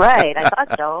 Right, I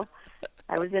thought so.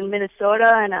 I was in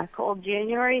Minnesota in a cold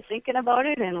January thinking about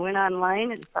it, and went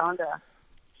online and found a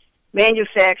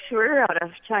manufacturer out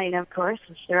of China, of course,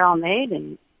 which they're all made,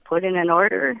 and put in an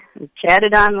order and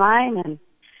chatted online, and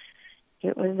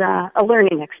it was a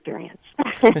learning experience.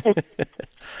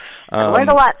 I learned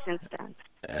a lot since then.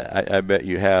 I bet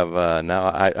you have.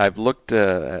 Now, I've looked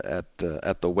at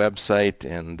the website,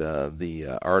 and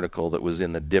the article that was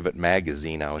in the Divot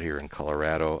magazine out here in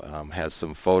Colorado has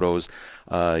some photos.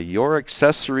 Your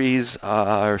accessories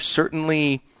are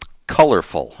certainly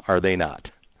colorful, are they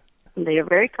not? They are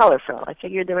very colorful. I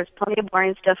figured there was plenty of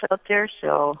boring stuff out there,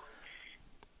 so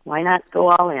why not go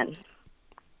all in?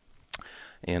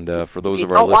 And for those if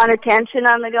of our you don't want attention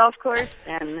on the golf course,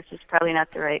 then this is probably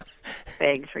not the right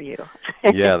bag for you.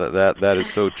 Yeah, that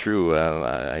is so true.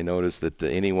 I noticed that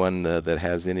anyone that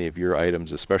has any of your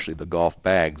items, especially the golf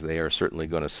bags, they are certainly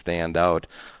going to stand out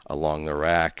along the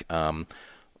rack.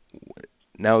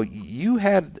 Now, you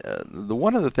had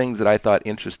one of the things that I thought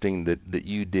interesting that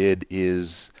you did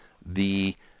is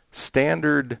the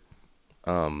standard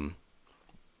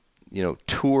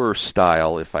tour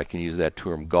style, if I can use that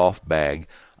term, golf bag.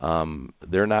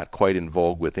 They're not quite in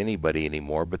vogue with anybody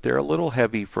anymore, but they're a little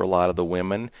heavy for a lot of the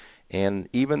women. And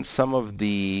even some of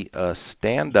the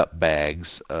stand-up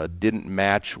bags didn't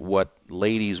match what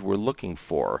ladies were looking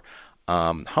for.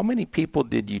 How many people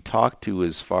did you talk to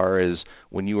as far as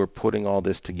when you were putting all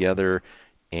this together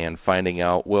and finding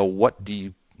out, well, what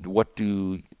do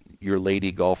your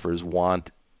lady golfers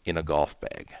want in a golf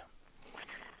bag?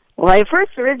 Well, my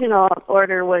first original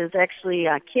order was actually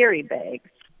carry bags,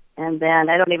 and then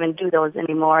I don't even do those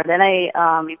anymore. Then I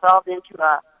evolved into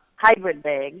a hybrid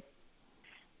bag,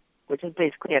 which is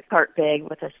basically a cart bag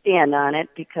with a stand on it,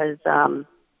 because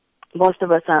most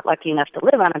of us aren't lucky enough to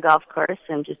live on a golf course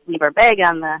and just leave our bag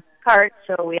on the cart,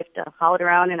 so we have to haul it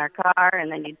around in our car,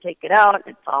 and then you take it out and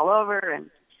it's all over. And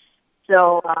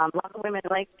so a lot of women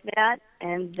liked that.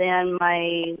 And then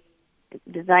my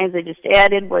designs I just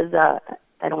added was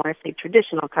I don't want to say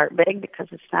traditional cart bag because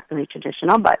it's not really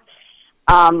traditional, but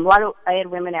I had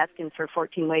women asking for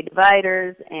 14-way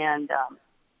dividers, and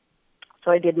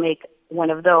so I did make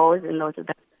one of those, and those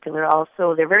are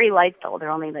also, they're very light though. They're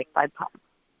only like 5 pounds.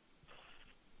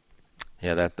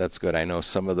 Yeah, that's good. I know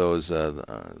some of those.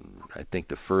 I think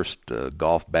the first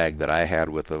golf bag that I had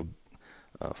with a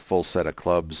full set of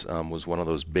clubs was one of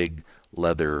those big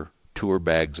leather tour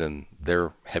bags, and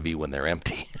they're heavy when they're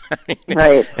empty.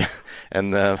 Right.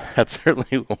 And that's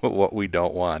certainly what we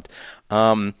don't want.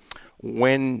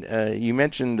 When you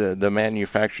mentioned the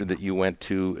manufacturer that you went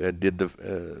to,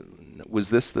 was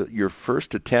this your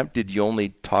first attempt? Did you only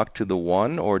talk to the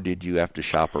one, or did you have to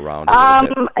shop around a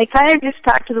little bit? I kind of just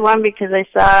talked to the one because I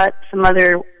saw some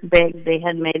other bags they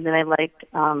had made that I liked.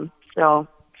 So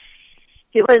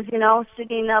it was,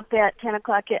 sitting up at 10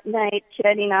 o'clock at night,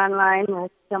 chatting online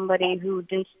with somebody who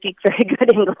didn't speak very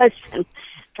good English and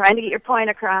trying to get your point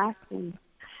across. And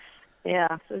yeah,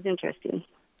 so it was interesting.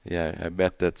 Yeah, I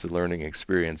bet that's a learning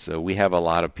experience. We have a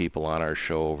lot of people on our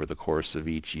show over the course of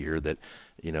each year that,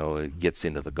 gets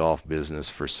into the golf business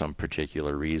for some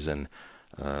particular reason,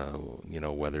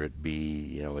 whether it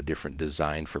be, a different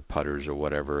design for putters or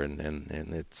whatever. And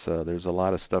it's there's a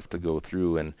lot of stuff to go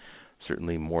through. And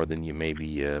certainly more than you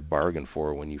maybe bargain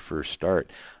for when you first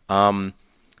start.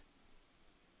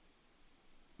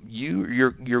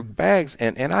 Your bags,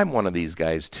 and I'm one of these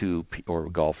guys too, or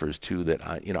golfers too, that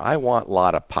I want a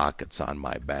lot of pockets on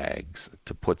my bags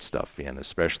to put stuff in,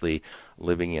 especially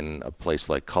living in a place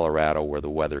like Colorado where the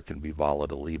weather can be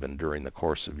volatile even during the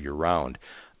course of year round.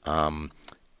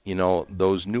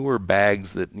 Those newer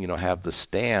bags that have the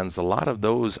stands, a lot of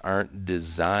those aren't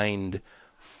designed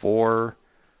for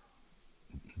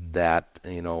that,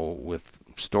 with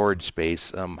storage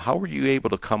space. How were you able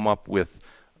to come up with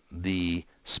the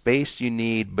space you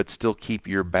need but still keep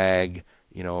your bag,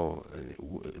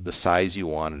 the size you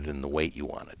wanted and the weight you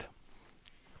wanted?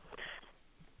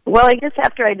 Well, I guess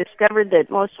after I discovered that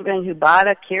most women who bought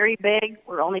a carry bag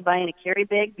were only buying a carry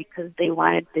bag because they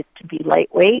wanted it to be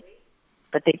lightweight,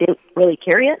 but they didn't really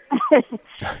carry it.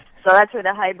 So that's where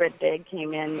the hybrid bag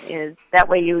came in, is that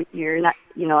way you're not,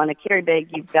 on a carry bag,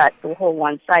 you've got the whole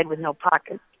one side with no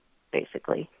pockets,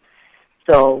 basically.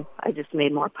 So I just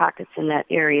made more pockets in that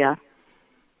area.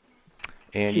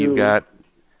 And you've got,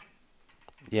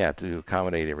 to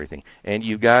accommodate everything. And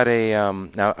you've got a,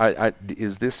 now,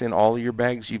 is this in all of your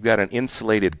bags? You've got an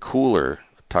insulated cooler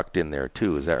tucked in there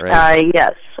too, is that right?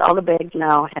 Yes, all the bags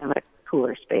now have a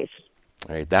cooler space.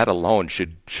 All right, that alone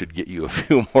should get you a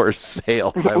few more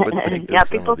sales, I would think. Yeah,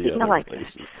 than people some of the seem other to like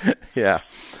places. Yeah.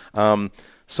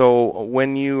 So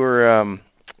when you were,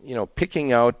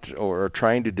 picking out or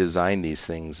trying to design these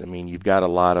things, I mean, you've got a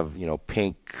lot of,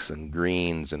 pinks and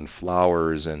greens and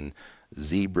flowers and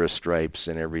zebra stripes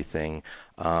and everything.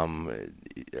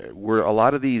 Were a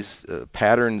lot of these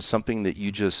patterns something that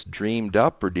you just dreamed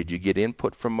up, or did you get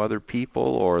input from other people,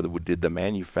 or did the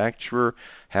manufacturer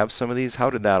have some of these? How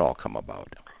did that all come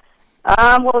about?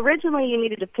 Well, originally you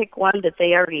needed to pick one that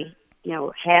they already,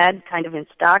 had kind of in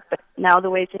stock, but now the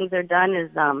way things are done is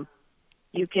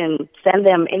you can send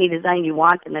them any design you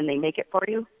want, and then they make it for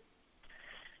you.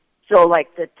 So,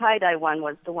 like, the tie-dye one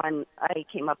was the one I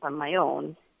came up on my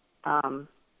own, and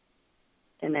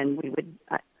then we would,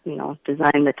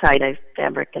 design the tie-dye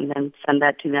fabric and then send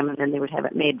that to them, and then they would have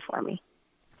it made for me.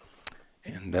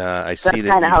 And I see that's that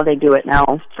kind of how they do it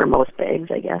now for most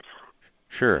bags, I guess.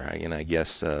 Sure, and I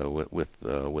guess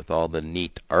with all the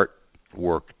neat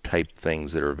artwork type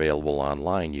things that are available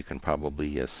online, you can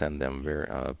probably send them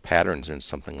patterns and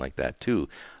something like that too.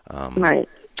 Right.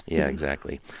 Yeah,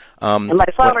 exactly. And my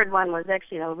flowered one was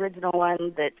actually an original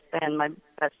one that's been my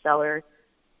bestseller.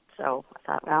 So I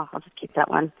thought, well, I'll just keep that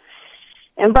one.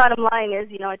 And bottom line is,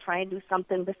 I try and do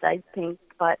something besides pink,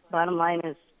 but bottom line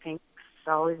is pink's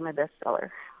always my bestseller.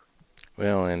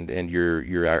 Well, and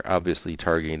you're obviously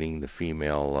targeting the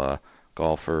female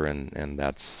golfer, and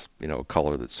that's a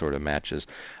color that sort of matches.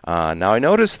 Now I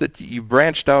noticed that you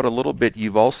branched out a little bit.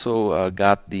 You've also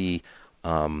got the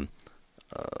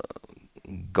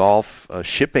golf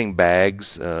shipping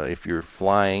bags if you're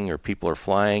flying or people are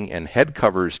flying, and head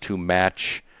covers to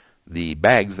match the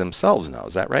bags themselves now.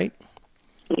 Is that right?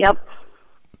 Yep.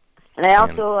 And I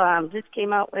also just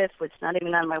came out with, which is not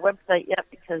even on my website yet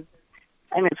because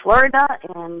I'm in Florida,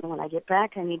 and when I get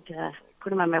back I need to put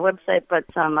them on my website, but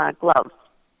some gloves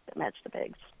that match the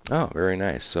bags. Oh, very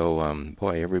nice. So,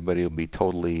 boy, everybody will be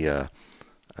totally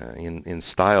in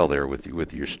style there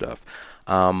with your stuff.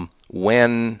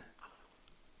 When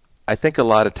I think a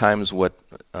lot of times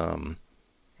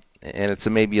and it's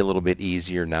maybe a little bit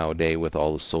easier nowadays with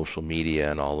all the social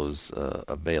media and all those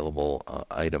available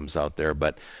items out there,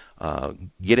 but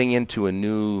getting into a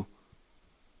new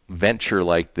venture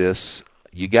like this,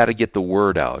 you got to get the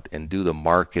word out and do the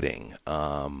marketing.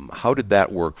 How did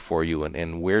that work for you,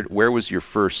 and where was your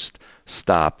first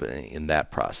stop in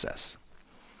that process?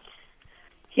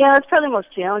 Yeah, that's probably the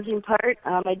most challenging part.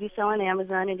 I do sell on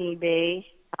Amazon and eBay.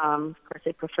 Of course,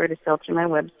 I prefer to sell through my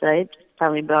website. It's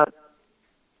probably about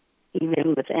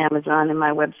even with Amazon and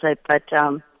my website. But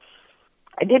I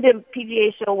did a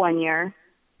PGA show one year,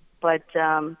 but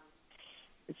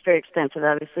it's very expensive,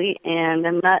 obviously, and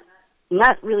I'm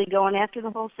not really going after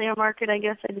the wholesale market, I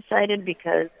guess I decided,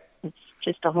 because it's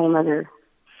just a whole other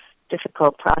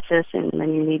difficult process, and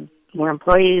then you need more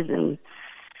employees. And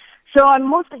so I'm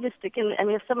mostly just sticking,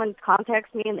 if someone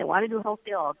contacts me and they want to do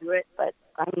wholesale, I'll do it, but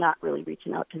I'm not really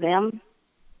reaching out to them.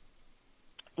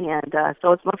 And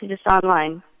so it's mostly just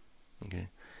online. Okay.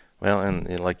 Well,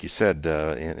 and like you said,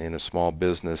 in a small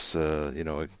business,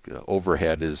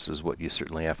 overhead is what you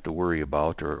certainly have to worry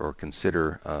about or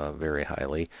consider very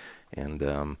highly.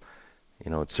 And,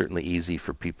 it's certainly easy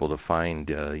for people to find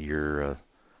your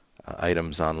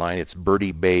items online. It's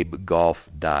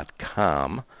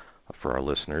birdiebabegolf.com. for our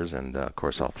listeners, and of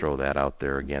course I'll throw that out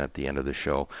there again at the end of the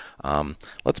show.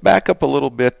 Let's back up a little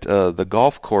bit. The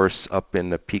golf course up in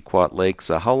the Pequot Lakes,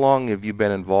 how long have you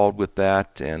been involved with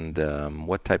that, and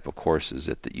what type of course is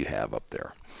it that you have up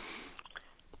there?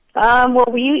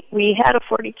 Well, we had a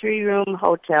 43-room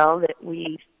hotel that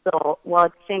we sold. Well,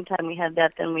 at the same time we had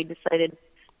that, then we decided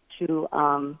to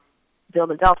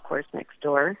build a golf course next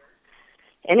door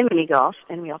and a mini golf,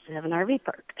 and we also have an RV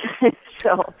park.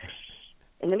 So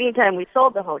in the meantime, we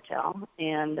sold the hotel,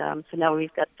 and so now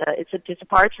we've got it's just a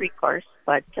par 3 course,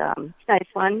 but it's a nice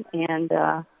one,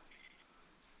 and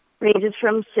ranges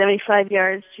from 75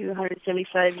 yards to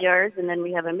 175 yards, and then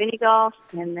we have a mini golf,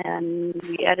 and then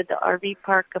we added the RV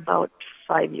park about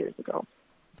 5 years ago.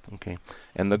 Okay.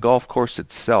 And the golf course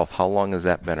itself, how long has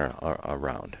that been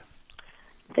around?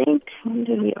 I think, when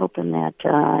did we open that?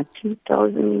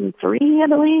 2003, I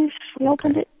believe, we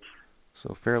opened it.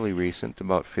 So fairly recent,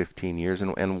 about 15 years.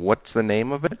 And what's the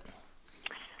name of it?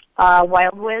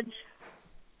 Wildwoods.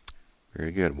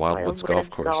 Very good. Wildwoods Golf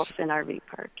Course. Golf and RV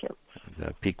Park, yep.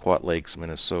 The Pequot Lakes,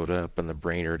 Minnesota, up in the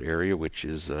Brainerd area, which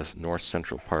is north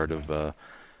central part of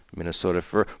Minnesota.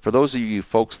 For those of you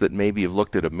folks that maybe have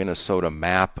looked at a Minnesota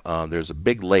map, there's a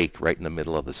big lake right in the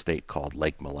middle of the state called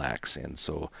Lake Mille Lacs, and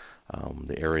so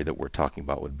the area that we're talking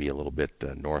about would be a little bit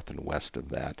north and west of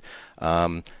that.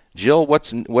 Jill,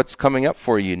 what's coming up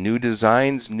for you? New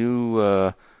designs,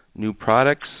 new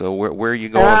products? So where are you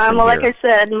going from well, here? like I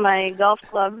said, my golf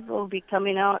clubs will be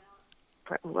coming out,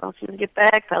 well, as soon as I get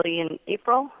back, probably in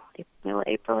April. Middle of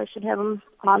April, I should have them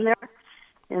on there.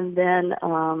 And then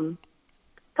a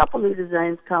couple new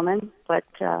designs coming, but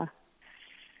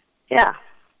yeah,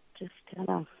 just kind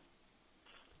of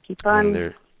keep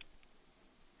on.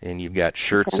 And you've got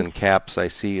shirts and caps, I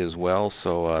see, as well,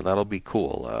 so that'll be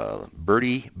cool.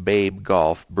 Birdie Babe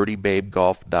Golf,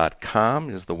 birdiebabegolf.com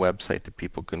is the website that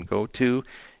people can go to,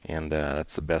 and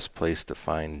that's the best place to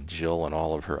find Jill and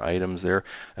all of her items there.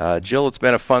 Jill, it's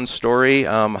been a fun story.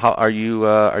 How are you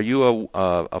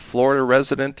a Florida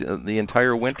resident the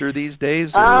entire winter these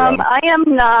days? Or, I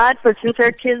am not, but since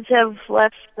our kids have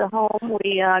left the home,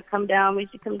 we come down. We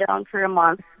usually come down for a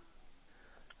month.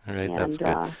 All right, that's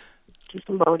good. Do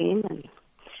some boating, and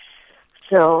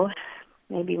so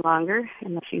maybe longer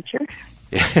in the future.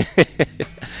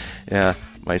 Yeah,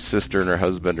 my sister and her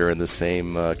husband are in the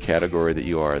same category that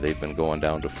you are. They've been going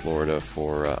down to Florida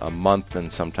for a month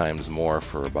and sometimes more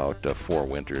for about 4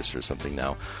 winters or something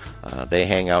now. They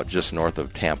hang out just north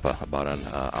of Tampa, about an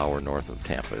hour north of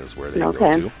Tampa is where they go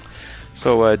to.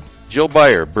 So Jill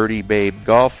Beyer, Birdie Babe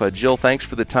Golf. Jill, thanks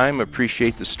for the time.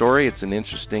 Appreciate the story. It's an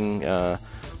interesting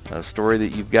story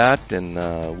that you've got, and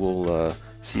we'll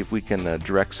see if we can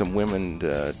direct some women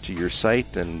to your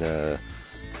site and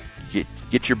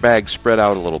get your bag spread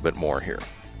out a little bit more here.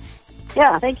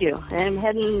 Yeah, thank you. I'm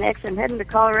heading to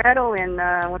Colorado, and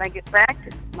when I get back,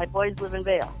 my boys live in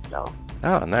Vail. So.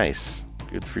 Oh, nice.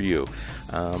 Good for you.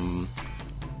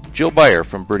 Jill Beyer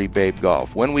from Birdie Babe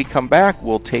Golf. When we come back,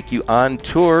 we'll take you on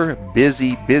tour.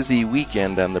 Busy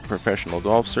weekend on the professional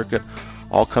golf circuit.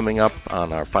 All coming up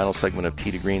on our final segment of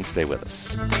Tee to Green. Stay with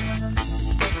us.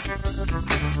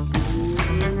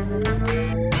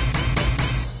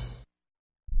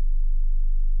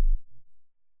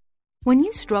 When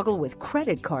you struggle with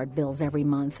credit card bills every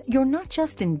month, you're not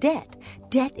just in debt.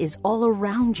 Debt is all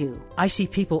around you. I see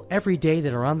people every day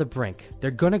that are on the brink.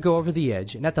 They're going to go over the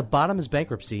edge, and at the bottom is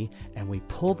bankruptcy, and we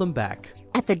pull them back.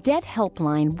 At the Debt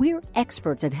Helpline, we're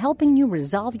experts at helping you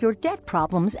resolve your debt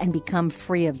problems and become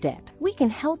free of debt. We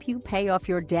can help you pay off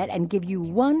your debt and give you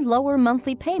one lower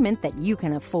monthly payment that you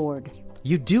can afford.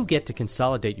 You do get to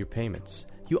consolidate your payments.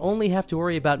 You only have to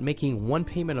worry about making one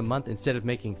payment a month instead of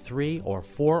making 3 or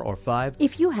 4 or 5.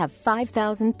 If you have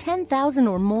 $5,000,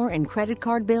 $10,000 or more in credit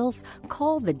card bills,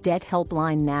 call the Debt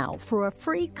Helpline now for a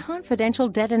free confidential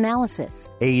debt analysis.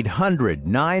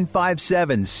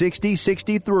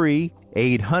 800-957-6063.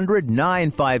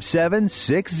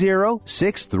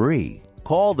 800-957-6063.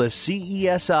 Call the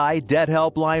CESI Debt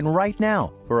Helpline right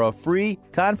now for a free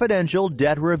confidential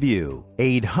debt review.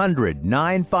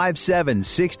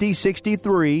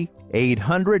 800-957-6063.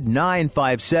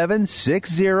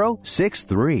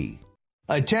 800-957-6063.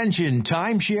 Attention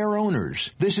timeshare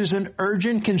owners. This is an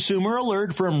urgent consumer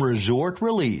alert from Resort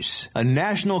Release, a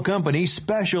national company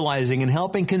specializing in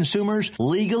helping consumers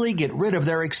legally get rid of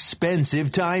their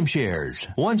expensive timeshares.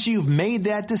 Once you've made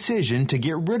that decision to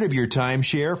get rid of your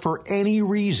timeshare for any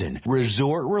reason,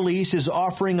 Resort Release is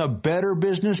offering a Better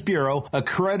Business Bureau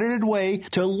accredited way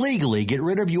to legally get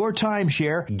rid of your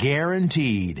timeshare,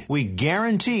 guaranteed. We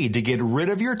guaranteed to get rid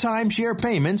of your timeshare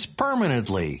payments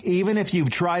permanently, even if you've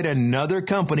tried another your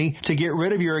company to get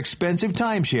rid of your expensive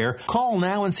timeshare, call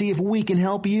now and see if we can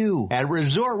help you. At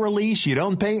Resort Release, you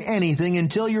don't pay anything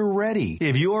until you're ready.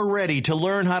 If you're ready to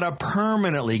learn how to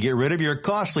permanently get rid of your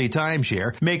costly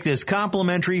timeshare, make this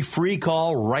complimentary free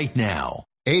call right now.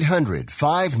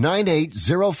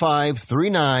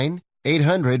 800-598-0539.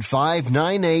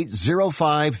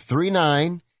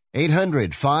 800-598-0539.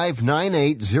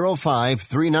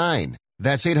 800-598-0539.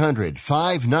 That's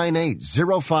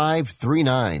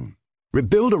 800-598-0539.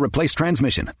 Rebuild or replace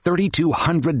transmission,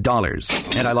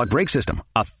 $3,200. Anti-lock brake system,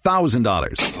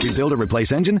 $1,000. Rebuild or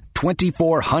replace engine,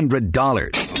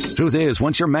 $2,400. Truth is,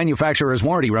 once your manufacturer's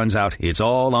warranty runs out, it's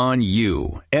all on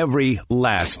you. Every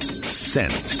last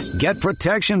cent. Get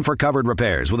protection for covered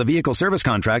repairs with a vehicle service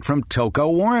contract from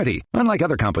Toco Warranty. Unlike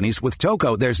other companies, with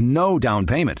Toco, there's no down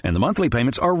payment, and the monthly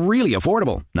payments are really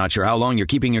affordable. Not sure how long you're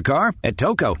keeping your car? At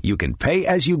Toco, you can pay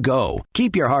as you go.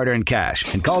 Keep your hard-earned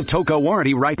cash and call Toco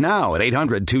Warranty right now at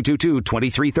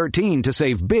 800-222-2313 to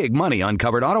save big money on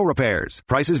covered auto repairs.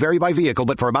 Prices vary by vehicle,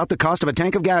 but for about the cost of a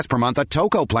tank of gas per month, a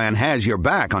Toco plan has your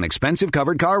back on expensive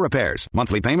covered car repairs.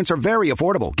 Monthly payments are very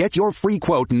affordable. Get your free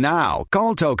quote now.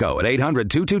 Call Toco at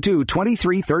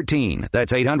 800-222-2313.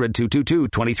 That's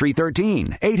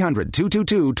 800-222-2313.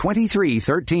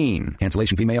 800-222-2313.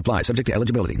 Cancellation fee may apply, subject to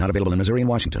eligibility. Not available in Missouri and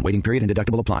Washington. Waiting period and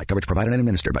deductible apply. Coverage provided and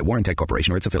administered by Warrantech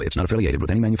Corporation or its affiliates. Not affiliated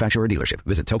with any manufacturer or dealership.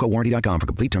 Visit TocoWarranty.com for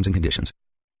complete terms and conditions.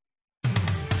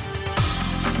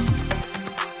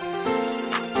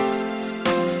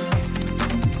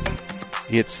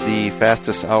 It's the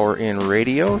fastest hour in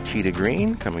radio, Tee to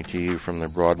Green, coming to you from the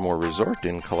Broadmoor Resort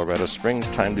in Colorado Springs.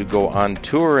 Time to go on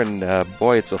tour, and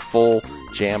boy, it's a full,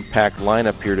 jam-packed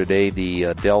lineup here today.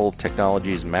 The Dell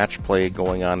Technologies match play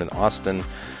going on in Austin.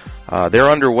 They're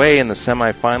underway in the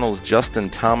semifinals. Justin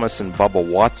Thomas and Bubba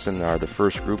Watson are the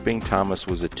first grouping. Thomas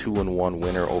was a 2-1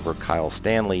 winner over Kyle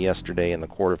Stanley yesterday in the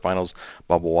quarterfinals.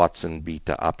 Bubba Watson beat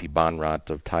Api Banrat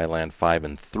of Thailand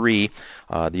 5-3.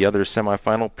 The other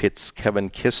semifinal pits Kevin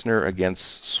Kistner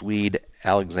against Swede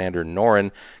Alexander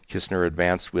Noren. Kistner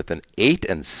advanced with an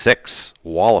 8-6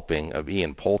 walloping of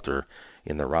Ian Poulter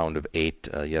in the round of 8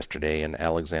 yesterday, and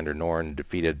Alexander Noren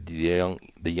defeated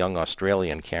the young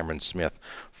Australian Cameron Smith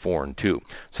 4-2.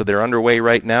 So they're underway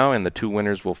right now, and the two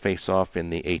winners will face off in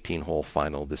the 18-hole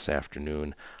final this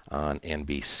afternoon on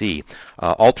NBC.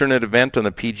 Alternate event on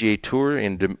the PGA Tour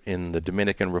in the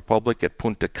Dominican Republic at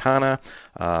Punta Cana.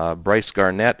 Bryce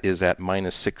Garnett is at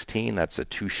 -16. That's a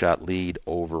 2-shot lead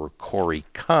over Corey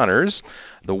Connors.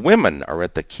 The women are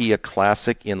at the Kia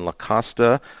Classic in La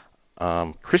Costa.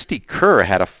 Christy Kerr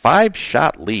had a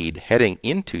 5-shot lead heading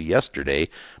into yesterday,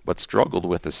 but struggled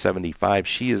with a 75.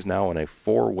 She is now in a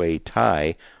 4-way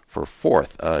tie for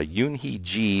 4th. Yoonhee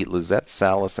Ji, Lizette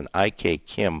Salas, and IK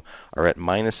Kim are at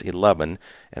 -11,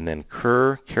 and then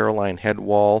Kerr, Caroline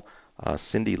Headwall,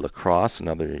 Cindy Lacrosse,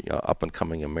 another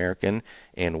up-and-coming American,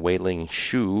 and Wei-Ling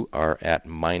Xu are at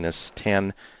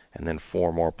 -10. And then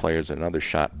 4 more players, another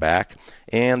shot back.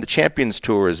 And the Champions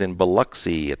Tour is in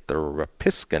Biloxi at the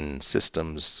Rapiscan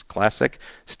Systems Classic.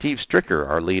 Steve Stricker,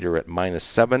 our leader, at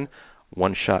 -7.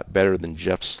 1 shot better than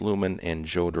Jeff Sluman and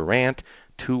Joe Durant.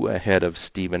 2 ahead of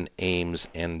Stephen Ames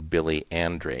and Billy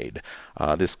Andrade.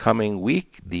 This coming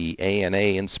week, the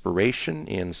ANA Inspiration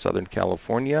in Southern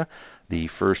California, the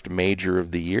first major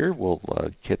of the year, will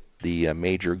get the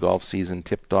major golf season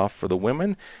tipped off for the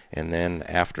women, and then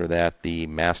after that the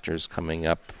Masters coming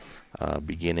up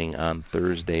beginning on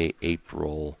Thursday,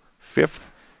 April 5th,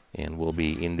 and we'll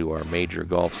be into our major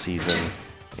golf season,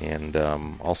 and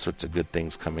all sorts of good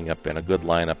things coming up, and a good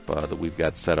lineup that we've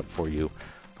got set up for you,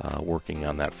 working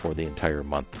on that for the entire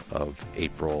month of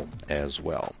April as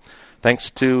well. Thanks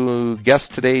to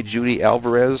guest today, Judy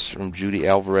Alvarez from Judy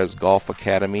Alvarez Golf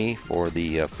Academy, for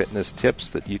the fitness tips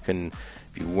that you can.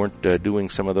 If you weren't doing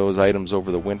some of those items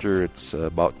over the winter, it's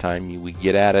about time we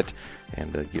get at it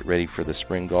and get ready for the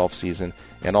spring golf season.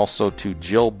 And also to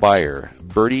Jill Beyer,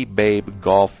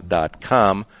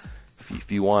 birdiebabegolf.com.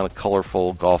 If you want a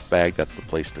colorful golf bag, that's the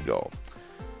place to go.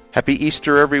 Happy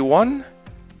Easter, everyone.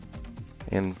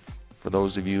 And for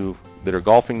those of you that are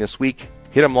golfing this week,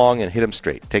 hit them long and hit them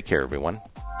straight. Take care, everyone.